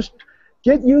just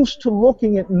get used to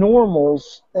looking at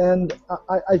normals, and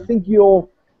I think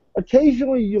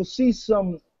occasionally you'll see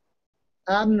some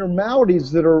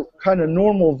abnormalities that are kind of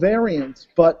normal variants,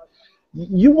 but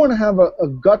you want to have a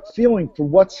gut feeling for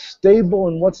what's stable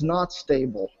and what's not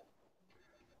stable.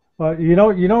 You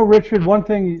know, Richard, one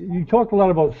thing, you talked a lot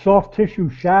about soft tissue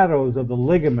shadows of the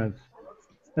ligaments,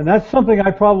 and that's something I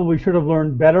probably should have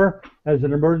learned better as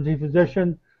an emergency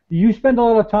physician. Do you spend a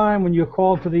lot of time when you're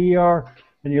called to the ER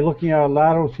and you're looking at a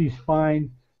lateral C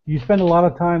spine, do you spend a lot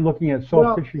of time looking at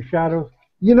soft tissue shadows?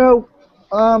 You know,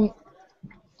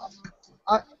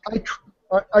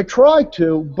 I try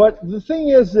to, but the thing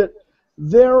is that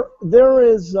there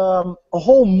is a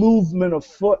whole movement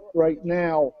afoot right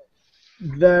now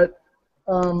that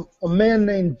a man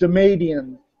named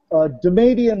Damadian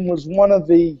was one of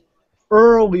the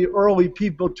early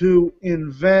people to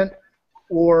invent,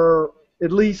 or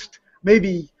at least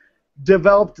maybe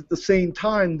developed at the same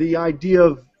time, the idea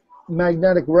of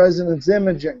magnetic resonance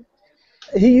imaging.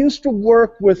 He used to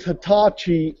work with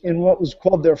Hitachi in what was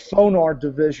called their Phonar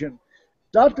division.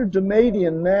 Dr.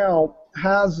 Damadian now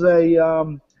has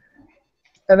an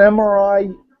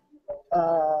MRI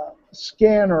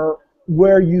scanner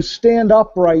where you stand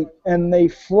upright and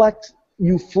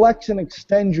you flex and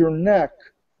extend your neck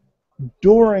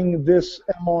during this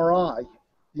MRI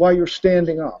while you're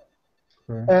standing up.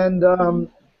 Sure. And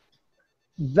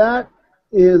that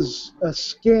is a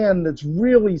scan that's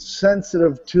really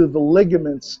sensitive to the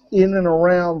ligaments in and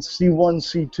around C1,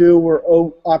 C2,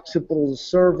 or occipital to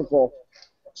cervical.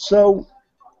 So,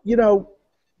 you know,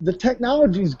 the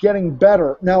technology is getting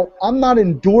better. Now, I'm not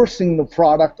endorsing the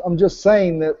product. I'm just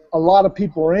saying that a lot of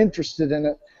people are interested in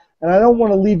it. And I don't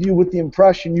want to leave you with the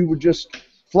impression you would just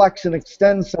flex and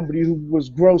extend somebody who was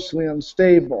grossly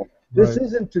unstable. This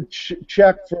isn't to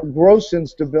check for gross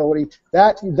instability.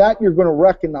 That you're going to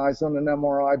recognize on an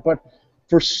MRI. But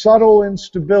for subtle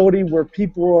instability where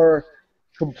people are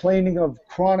complaining of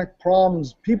chronic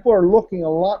problems, people are looking a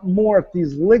lot more at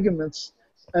these ligaments,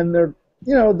 and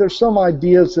there's some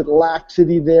ideas that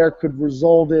laxity there could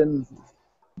result in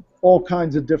all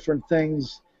kinds of different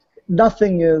things.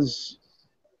 Nothing is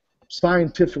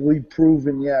scientifically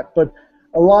proven yet, but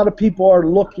a lot of people are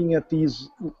looking at these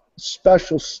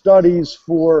special studies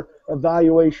for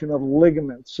evaluation of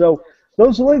ligaments. So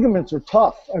those ligaments are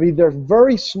tough. I mean, they're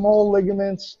very small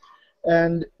ligaments,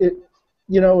 and if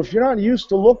you're not used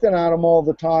to looking at them all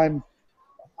the time,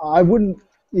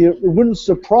 it wouldn't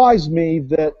surprise me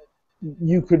that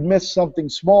you could miss something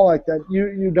small like that.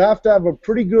 You'd have to have a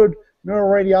pretty good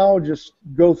neuroradiologist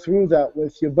go through that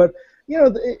with you. But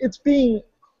it's being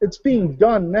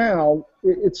done now.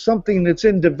 It's something that's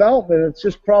in development. It's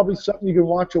just probably something you can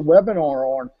watch a webinar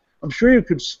on. I'm sure you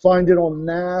could find it on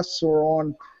NAS or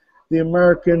on the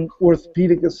American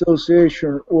Orthopedic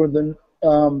Association or the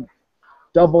AANS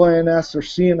or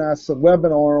CNS, a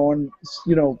webinar on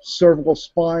cervical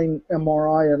spine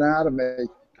MRI anatomy.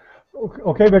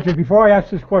 Okay, Richard, before I ask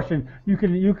this question, you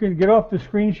can get off the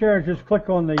screen share and just click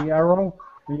on the arrow,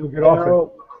 and you'll get off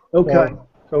it. Okay.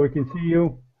 So we can see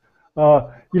you.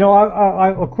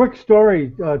 A quick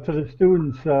story to the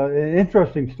students, an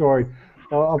interesting story.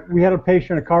 We had a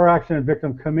patient, a car accident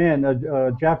victim, come in,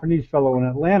 a Japanese fellow in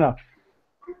Atlanta,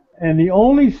 and he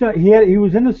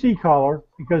was in the C-collar,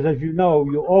 because as you know,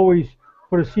 you always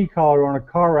put a C-collar on a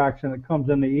car accident that comes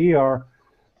in the ER.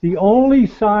 The only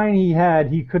sign he had,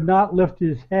 he could not lift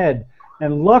his head,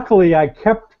 and luckily I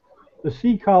kept the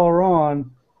C-collar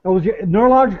on. It was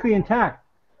neurologically intact.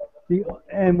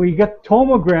 And we get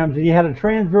tomograms, and he had a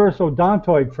transverse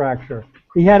odontoid fracture.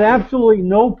 He had absolutely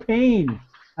no pain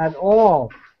at all.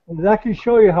 And that can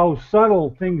show you how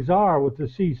subtle things are with the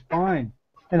C-spine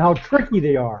and how tricky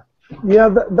they are.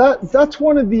 Yeah, that's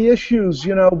one of the issues.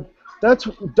 That's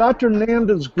Dr.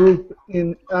 Nanda's group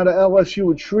out of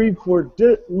LSU at Shreveport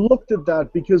looked at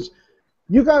that, because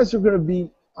you guys are going to be,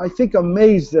 I think,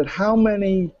 amazed at how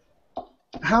many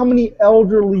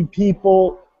elderly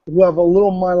people who have a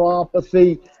little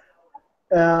myelopathy,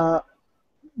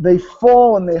 they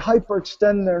fall and they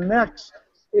hyperextend their necks.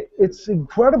 It's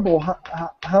incredible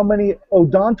how many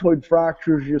odontoid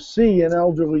fractures you see in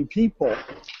elderly people.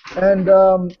 And,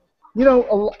 a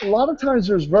lot of times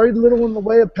there's very little in the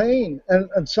way of pain.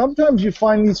 And sometimes you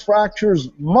find these fractures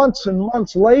months and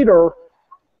months later.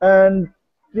 And,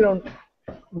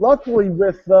 luckily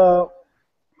with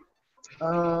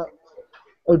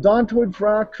odontoid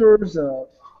fractures,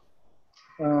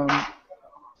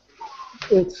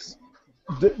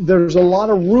 there's a lot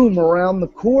of room around the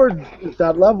cord at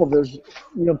that level. There's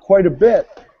quite a bit,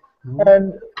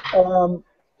 and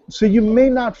so you may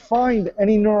not find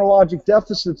any neurologic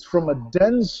deficits from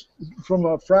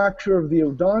a fracture of the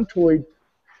odontoid,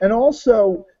 and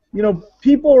also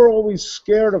people are always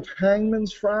scared of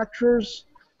hangman's fractures,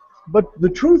 but the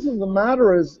truth of the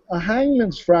matter is a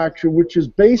hangman's fracture, which is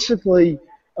basically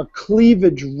a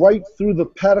cleavage right through the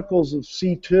pedicles of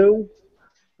C2,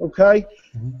 okay?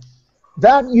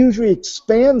 That usually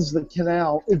expands the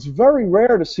canal. It's very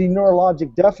rare to see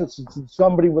neurologic deficits in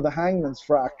somebody with a hangman's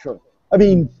fracture. I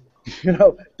mean,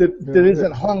 that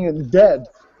isn't hung and dead.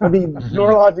 I mean,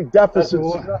 neurologic deficits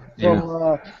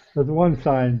from that's one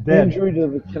sign, dead. Injury to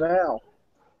the canal.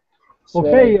 So,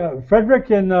 okay, Frederick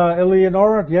and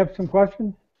Eleonora, do you have some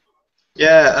questions?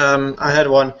 Yeah, I had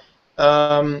one.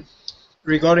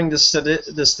 Regarding the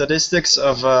statistics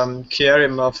of Chiari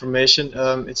malformation,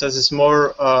 it says it's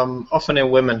more often in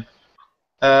women.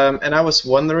 And I was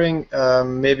wondering,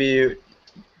 maybe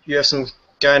you have some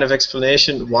kind of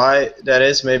explanation why that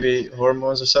is, maybe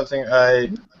hormones or something.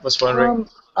 I was wondering.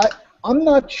 I'm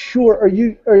not sure.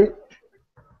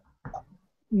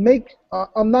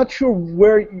 I'm not sure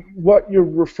what you're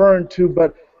referring to,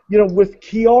 but with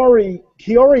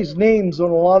Chiari's name's on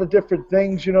a lot of different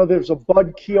things. There's a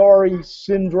Budd-Chiari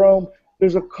syndrome.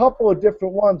 There's a couple of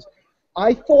different ones.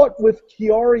 I thought with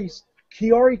Chiari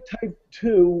type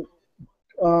 2,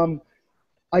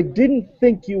 I didn't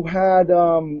think you had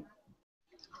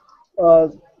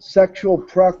sexual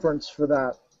preference for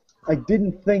that. I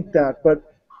didn't think that, but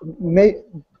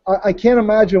I can't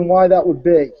imagine why that would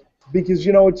be, because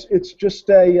it's just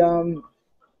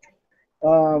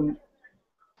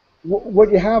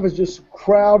what you have is just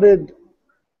a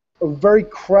very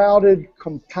crowded,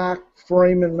 compact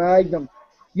foramen magnum.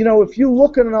 If you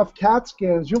look at enough CAT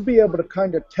scans, you'll be able to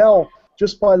kind of tell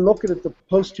just by looking at the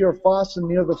posterior fossa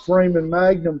near the foramen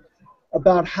magnum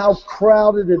about how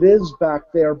crowded it is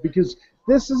back there, because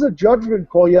this is a judgment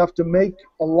call you have to make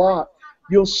a lot.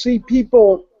 You'll see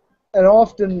people, and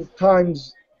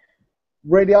oftentimes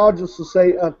radiologists will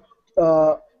say a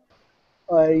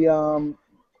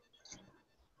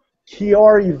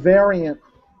Chiari variant.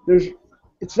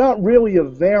 It's not really a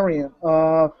variant.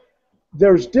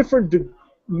 There's different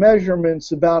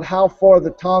measurements about how far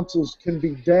the tonsils can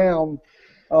be down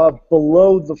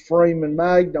below the foramen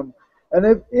magnum.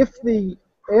 And if the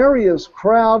area is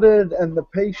crowded and the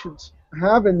patient's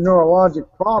having neurologic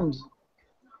problems,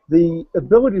 the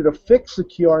ability to fix the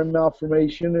Chiari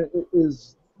malformation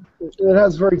it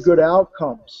has very good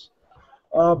outcomes.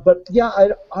 But yeah,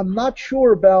 I'm not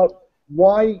sure about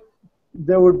why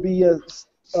there would be a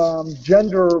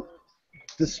gender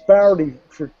disparity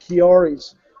for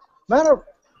Chiari's.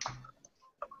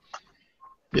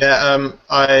 Yeah,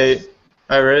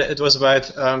 I read it was about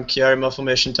Chiari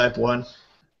malformation type 1.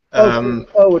 A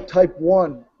type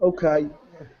 1. Okay.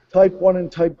 Type 1 and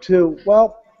type 2.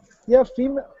 Well, yeah,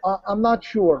 female. I'm not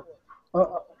sure.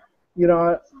 I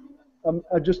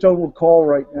just don't recall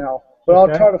right now. But I'll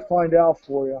try to find out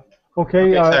for you.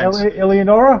 Okay,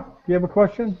 Eleonora, do you have a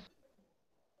question?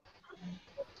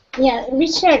 Yeah,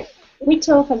 Richard, we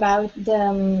talk about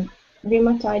the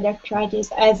rheumatoid arthritis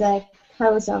as a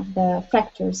cause of the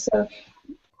fractures. So,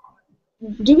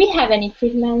 do we have any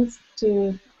treatments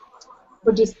for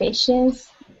these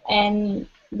patients? And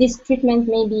this treatment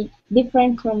may be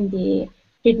different from the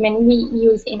treatment we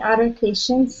use in other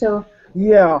patients. So.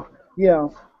 Yeah.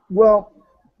 Well,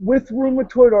 with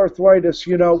rheumatoid arthritis,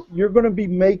 you're going to be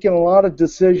making a lot of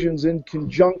decisions in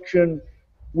conjunction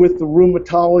with the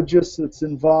rheumatologist that's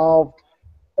involved,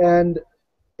 and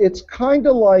it's kind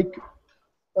of like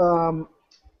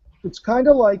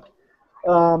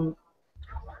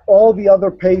all the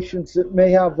other patients that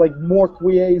may have like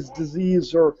Morquier's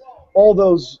disease or all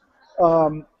those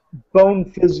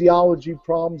bone physiology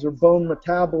problems or bone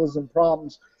metabolism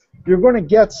problems. You're going to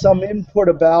get some input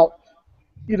about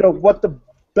what the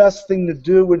best thing to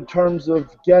do in terms of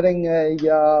getting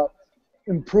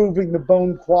improving the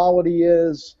bone quality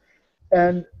is.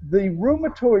 And the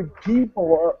rheumatoid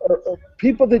people are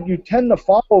people that you tend to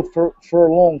follow for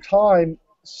a long time.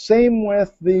 Same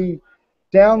with the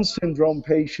Down syndrome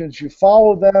patients. You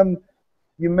follow them,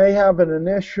 you may have an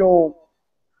initial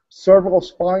cervical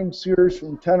spine series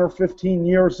from 10 or 15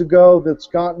 years ago that's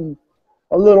gotten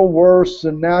a little worse,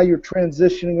 and now you're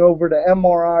transitioning over to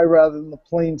MRI rather than the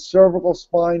plain cervical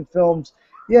spine films.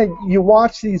 Yeah, you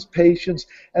watch these patients,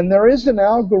 and there is an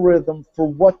algorithm for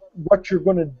what you're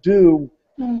going to do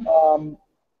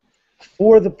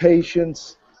for the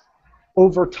patients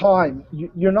over time.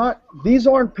 These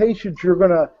aren't patients you're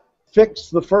going to fix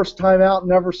the first time out and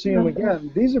never see them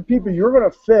again. These are people you're going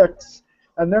to fix,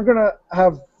 and they're going to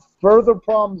have further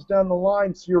problems down the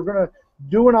line, so you're going to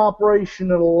do an operation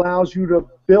that allows you to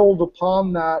build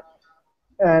upon that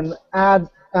and add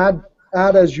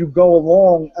as you go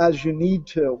along as you need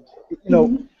to. You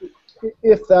know,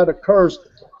 if that occurs.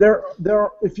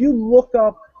 If you look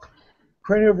up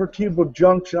CranioVertebral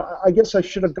Junction, I guess I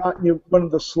should have gotten you one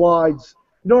of the slides.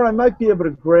 You know what, I might be able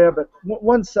to grab it.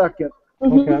 One second.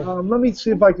 Okay. Let me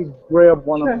see if I can grab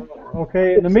one of them.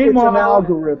 Okay, in the meanwhile, it's an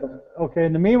algorithm. Okay,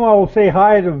 in the meanwhile, we'll say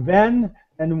hi to Ben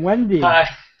and Wendy. Hi.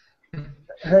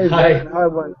 Hey, Hi. Ben. Hi,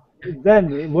 Wendy.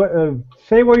 Ben,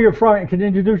 say where you're from. Can you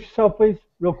introduce yourself, please,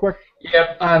 real quick?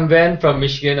 Yep, I'm Ben from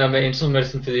Michigan. I'm an internal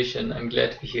medicine physician. I'm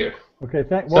glad to be here. Okay,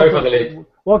 Sorry for the late.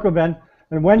 Welcome, Ben.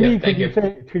 And Wendy, Yeah, thank you.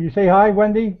 could you say hi,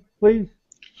 Wendy, please?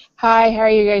 Hi, how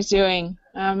are you guys doing?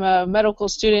 I'm a medical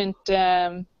student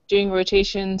doing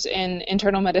rotations in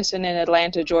internal medicine in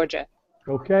Atlanta, Georgia.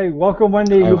 Okay, welcome,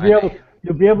 Wendy. Hi,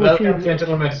 You'll be able to see. Welcome to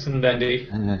internal medicine, Wendy.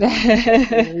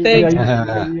 Thank you.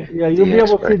 Yeah, you'll be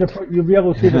able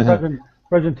to see the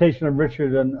presentation of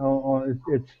Richard, and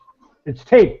it's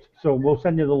taped, so we'll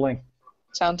send you the link.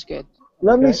 Sounds good.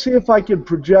 Let me see if I can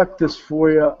project this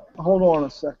for you. Hold on a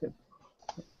second.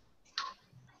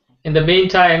 In the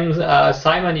meantime,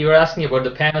 Simon, you were asking about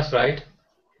the PANUS, right?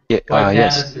 Yeah.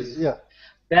 Yes.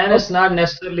 PANUS not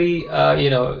necessarily,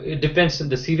 it depends on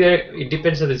the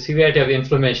severity of the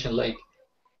inflammation. Like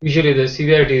usually the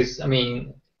severity is,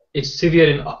 it's severe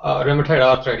in rheumatoid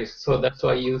arthritis, so that's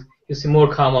why you see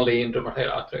more commonly in rheumatoid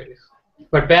arthritis.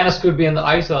 But PANUS could be in the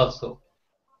eyes also.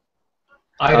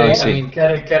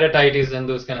 Keratitis and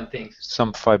those kind of things.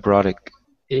 Some fibrotic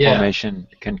formation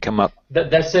can come up.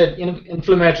 That's an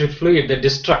inflammatory fluid that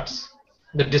destroys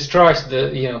the,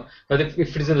 but if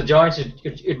it is in the joints,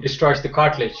 it destroys the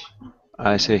cartilage.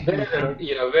 I see.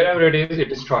 Wherever it is, it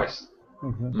destroys.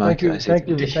 Thank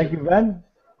you, Ben.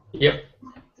 Yep.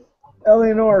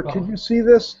 Eleanor, can you see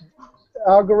this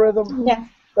algorithm? Yeah.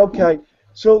 Okay.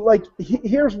 So, like,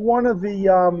 here's one of the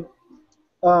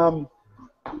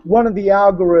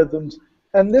algorithms,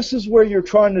 and this is where you're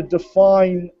trying to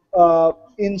define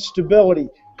instability.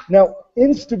 Now,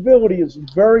 instability is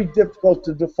very difficult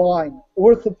to define.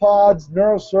 Orthopods,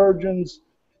 neurosurgeons,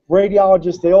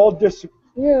 radiologists, they all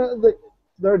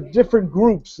there are different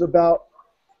groups about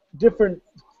different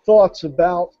thoughts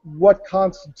about what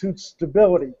constitutes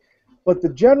stability. But the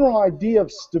general idea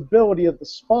of stability of the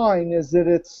spine is that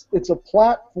it's a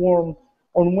platform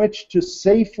on which to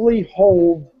safely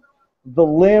hold the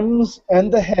limbs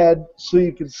and the head so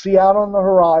you can see out on the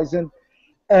horizon,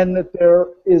 and that there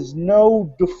is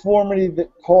no deformity that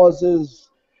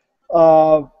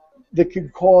can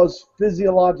cause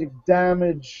physiologic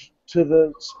damage to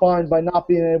the spine by not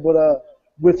being able to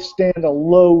withstand a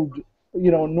load,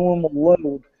 normal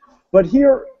load. But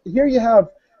here you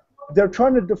have, they're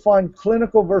trying to define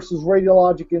clinical versus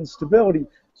radiologic instability.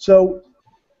 So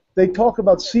they talk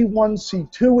about C1,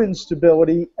 C2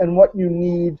 instability and what you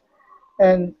need,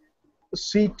 and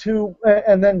C2,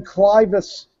 and then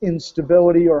clivus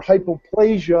instability or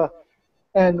hypoplasia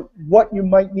and what you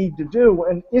might need to do.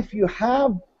 And if you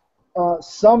have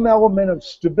some element of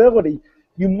stability,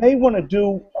 you may want to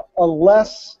do a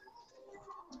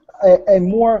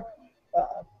more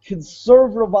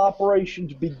conservative operation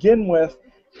to begin with,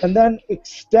 and then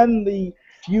extend the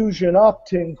fusion up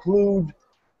to include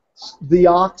the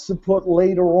occiput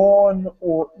later on,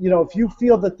 or if you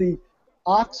feel that the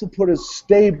occiput is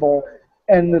stable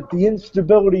and that the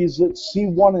instability is at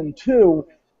C1 and 2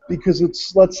 because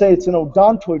let's say it's an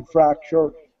odontoid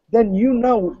fracture, then you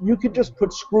could just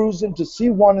put screws into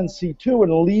C1 and C2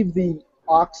 and leave the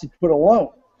occiput alone.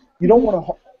 You don't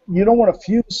want to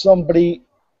fuse somebody,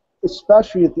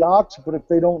 especially at the occiput, if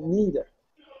they don't need it.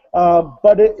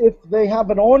 But if they have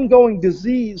an ongoing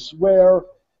disease where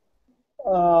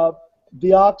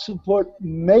the occiput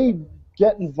may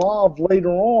get involved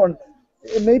later on,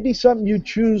 it may be something you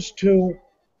choose to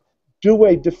do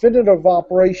a definitive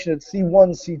operation at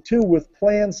C1, C2 with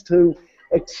plans to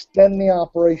extend the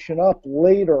operation up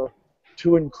later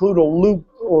to include a loop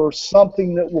or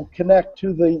something that will connect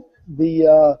to the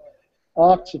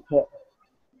occiput.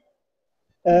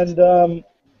 And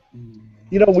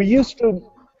we used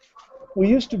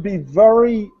to be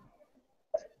very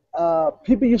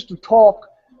people used to talk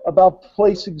about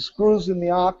placing screws in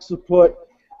the occiput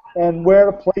and where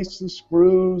to place the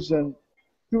screws, and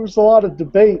there was a lot of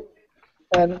debate,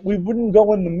 and we wouldn't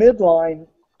go in the midline.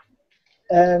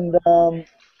 And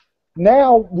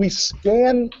now we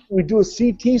do a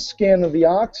CT scan of the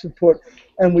occiput,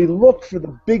 and we look for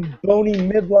the big bony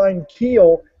midline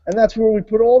keel, and that's where we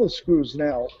put all the screws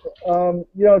now. You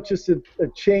know, it's just a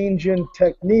change in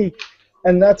technique,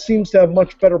 and that seems to have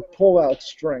much better pull-out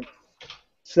strength.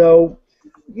 So,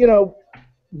 you know,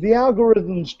 the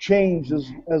algorithms change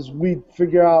as we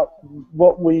figure out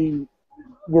what we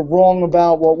were wrong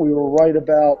about, what we were right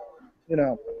about, you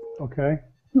know. Okay.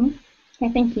 Okay,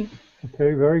 thank you.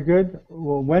 Okay, very good.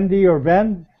 Well, Wendy or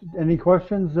Ben, any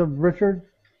questions of Richard?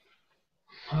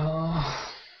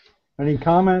 Any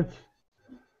comments?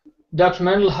 Dr.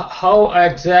 Mendel, how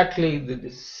exactly the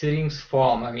searings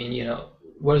form? I mean, you know,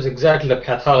 what is exactly the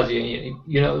pathology?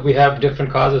 You know, we have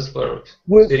different causes for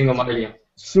syringomyelia.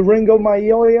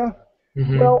 Syringomyelia?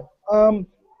 Mm-hmm. Well,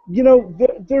 you know,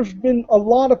 there's been a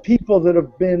lot of people that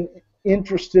have been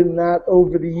interested in that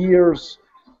over the years.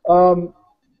 Now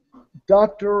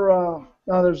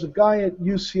there's a guy at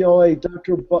UCLA,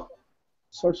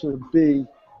 starts with a B.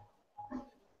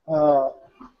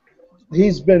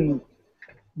 He's been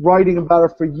writing about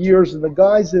it for years, and the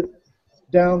guys at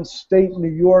downstate New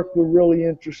York were really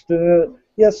interested in it.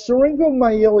 Yes,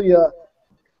 syringomyelia,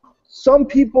 some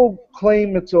people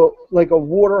claim it's like a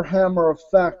water hammer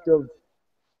effect of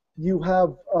you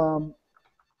have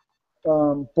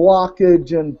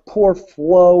blockage and poor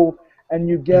flow, and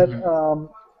you get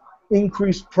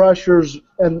increased pressures,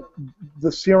 and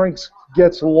the syrinx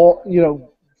gets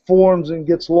forms and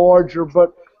gets larger.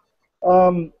 But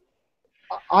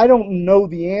I don't know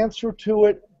the answer to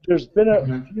it. There's been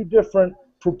a few different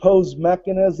proposed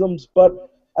mechanisms,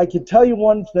 but I can tell you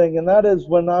one thing, and that is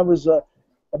when I was a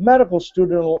medical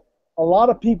student, a lot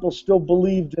of people still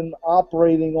believed in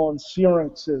operating on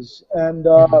syrinxes, and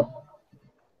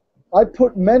I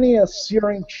put many a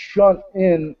syrinx shunt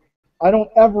in. I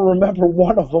don't ever remember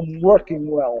one of them working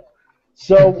well.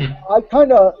 So I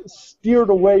kind of steered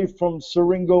away from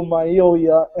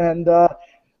syringomyelia, and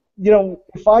you know,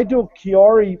 if I do a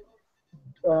Chiari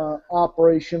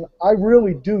operation, I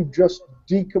really do just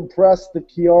decompress the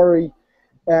Chiari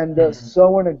and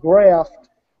sew in a graft,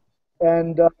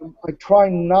 and I try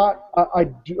not. I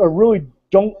really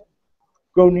don't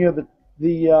go near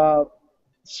the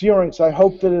syrinx. I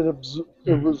hope that it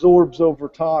resorbs over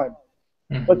time.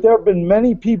 But there have been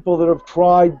many people that have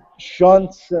tried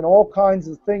shunts and all kinds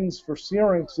of things for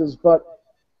syrinxes, but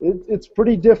it's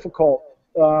pretty difficult.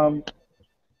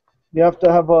 You have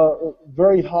to have a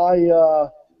very high,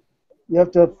 you have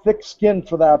to have thick skin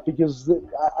for that, because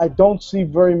I don't see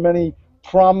very many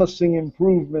promising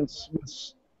improvements with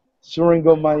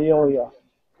syringomyelia.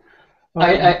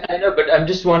 I know, but I'm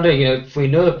just wondering, you know, if we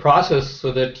know the process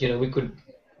so that, you know, we could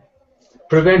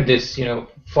prevent this, you know,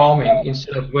 forming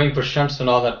instead of going for shunts and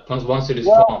all that once it is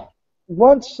formed.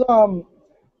 Once,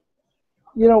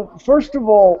 you know, first of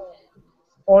all,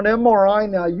 on MRI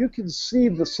now, you can see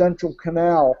the central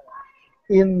canal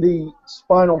in the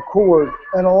spinal cord,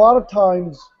 and a lot of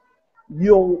times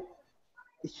you'll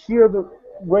hear the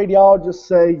radiologist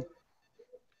say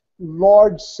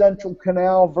large central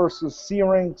canal versus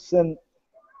syrinx, and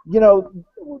you know,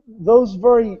 the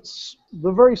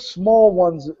very small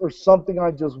ones are something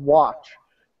I just watch.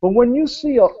 But when you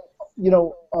see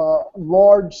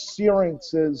large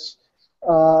syrinxes,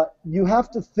 you have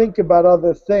to think about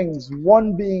other things.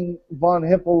 One being von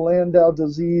Hippel-Lindau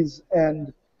disease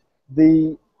and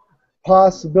the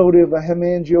possibility of a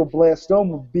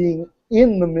hemangioblastoma being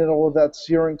in the middle of that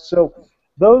syrinx. So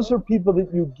those are people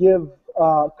that you give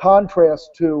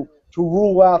contrast to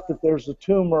rule out that there's a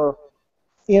tumor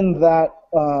in that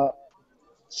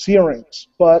syrinx.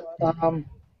 But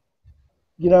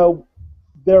you know,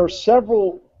 there are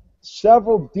several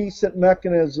decent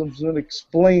mechanisms that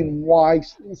explain why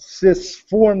cysts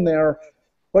form there.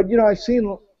 But you know,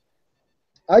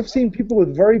 I've seen people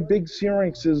with very big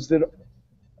syrinxes that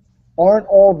aren't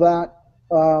all that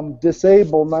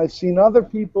disabled, and I've seen other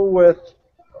people with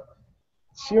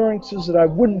syrinxes that I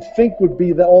wouldn't think would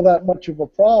be all that much of a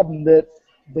problem that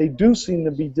they do seem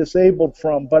to be disabled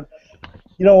from. But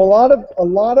you know, a lot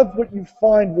of what you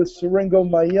find with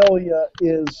syringomyelia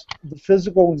is the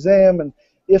physical exam, and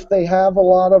if they have a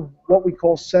lot of what we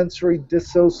call sensory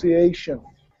dissociation.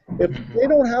 If they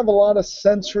don't have a lot of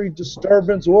sensory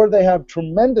disturbance, or they have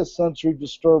tremendous sensory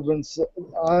disturbance,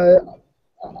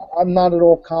 I'm not at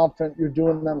all confident you're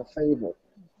doing them a favor.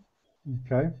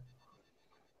 Okay.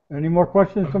 Any more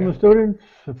questions from the students?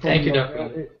 Thank you,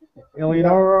 Dr.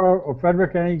 Eleonora or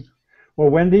Frederick, or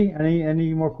Wendy,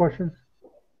 any more questions?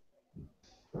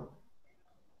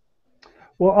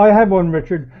 Well, I have one,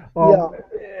 Richard.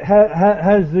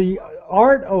 Has the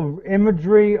art of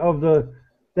imagery of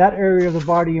that area of the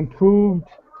body improved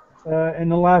in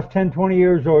the last 10, 20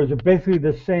 years, or is it basically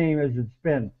the same as it's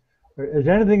been? Has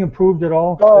anything improved at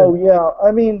all? Oh, yeah.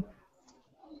 I mean,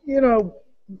 you know,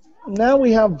 now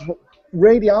we have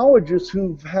radiologists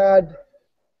who've had,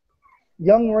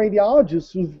 young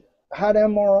radiologists who've had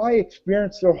MRI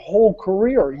experience their whole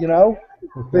career, you know.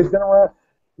 They've been around,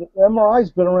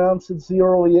 MRI's been around since the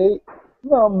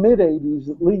mid-'80s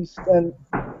at least, and,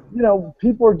 you know,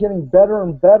 people are getting better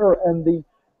and better, and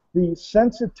the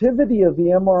sensitivity of the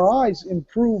MRIs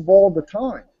improve all the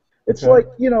time. It's like,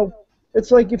 you know,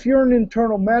 it's like if you're in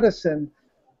internal medicine,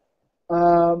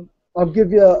 I'll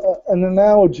give you an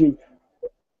analogy.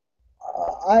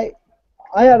 I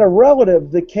had a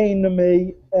relative that came to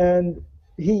me, and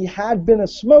he had been a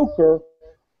smoker,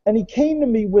 and he came to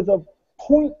me with a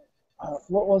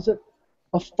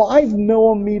a 5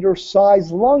 millimeter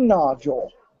size lung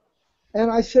nodule. And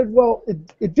I said, well,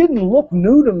 it didn't look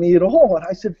new to me at all. And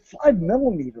I said, 5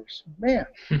 millimeters, man.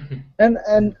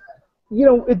 and you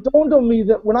know, it dawned on me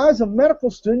that when I was a medical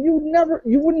student,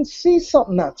 you wouldn't see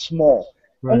something that small.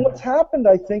 Right. And what's happened,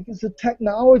 I think, is the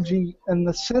technology and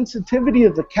the sensitivity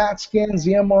of the CAT scans,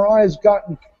 the MRI, has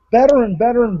gotten better and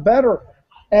better and better.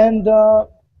 And,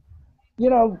 you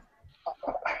know,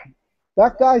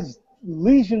 that guy's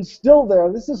lesion's still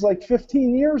there. This is like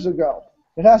 15 years ago.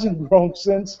 It hasn't grown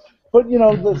since. But, you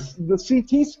know, the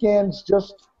CT scans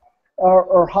just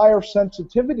are higher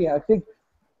sensitivity. I think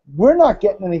we're not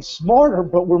getting any smarter,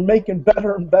 but we're making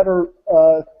better and better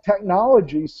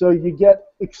technology, so you get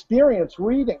experience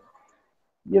reading.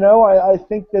 You know, I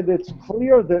think that it's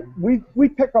clear that we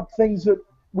pick up things that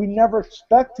we never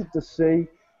expected to see,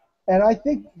 and I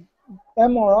think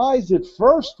MRIs at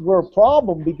first were a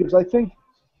problem because I think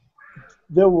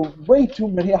there were way too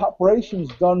many operations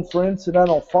done for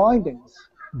incidental findings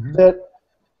that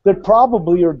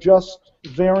probably are just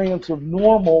variants of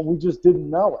normal. We just didn't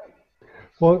know it.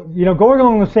 Well, you know, going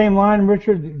along the same line,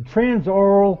 Richard,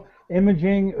 transoral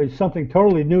imaging is something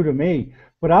totally new to me.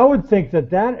 But I would think that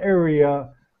that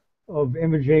area of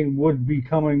imaging would be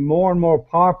becoming more and more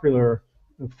popular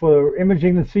for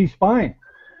imaging the C-spine.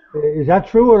 Is that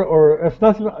true, or that's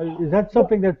nothing? Is that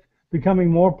something that's becoming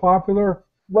more popular?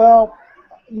 Well,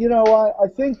 you know, I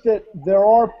think that there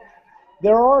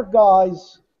are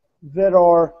guys that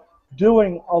are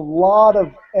doing a lot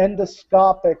of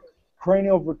endoscopic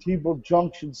CranioVertebral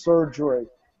Junction surgery.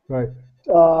 Right.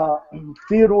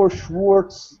 Theodore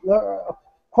Schwartz,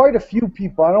 quite a few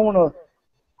people.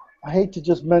 I hate to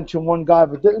just mention one guy,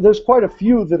 but there's quite a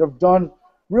few that have done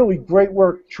really great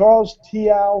work. Charles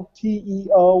Teo,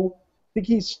 T-E-O, I think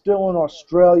he's still in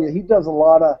Australia. He does a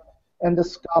lot of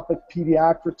endoscopic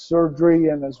pediatric surgery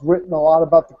and has written a lot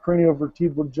about the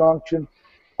CranioVertebral Junction.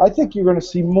 I think you're going to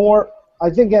see more.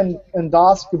 I think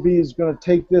endoscopy is going to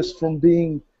take this from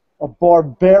being a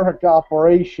barbaric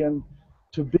operation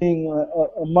to being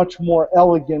a much more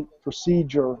elegant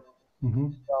procedure.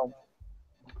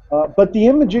 But the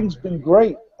imaging's been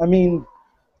great. I mean,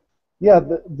 yeah,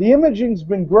 the imaging's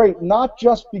been great, not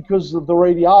just because of the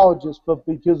radiologists, but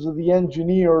because of the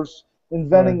engineers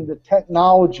inventing the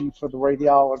technology for the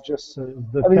radiologists.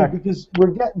 Because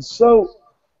we're getting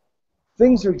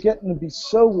things are getting to be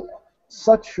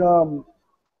such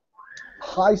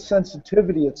high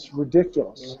sensitivity, it's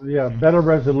ridiculous. Yeah, better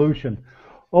resolution.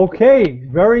 Okay,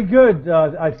 very good.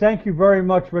 I thank you very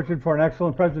much, Richard, for an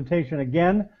excellent presentation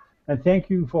again, and thank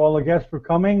you for all the guests for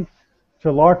coming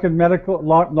to Larkin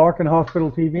Hospital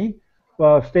TV.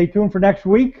 Stay tuned for next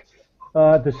week.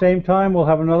 At the same time, we'll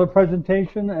have another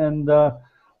presentation, and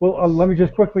let me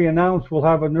just quickly announce we'll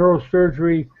have a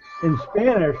neurosurgery in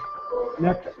Spanish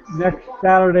next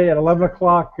Saturday at 11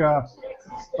 o'clock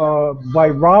by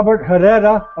Robert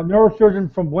Herrera, a neurosurgeon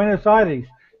from Buenos Aires.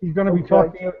 He's going to be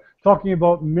talking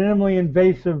about minimally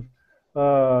invasive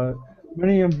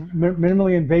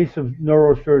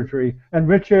neurosurgery, and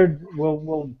Richard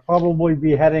will probably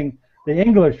be heading the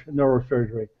English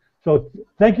neurosurgery. So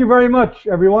thank you very much,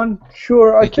 everyone.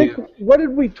 Sure. I think, what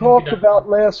did we talk about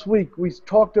last week? We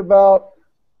talked about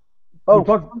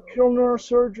functional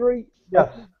neurosurgery.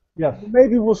 Yes. Yes.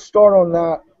 Maybe we'll start on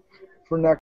that for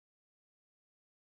next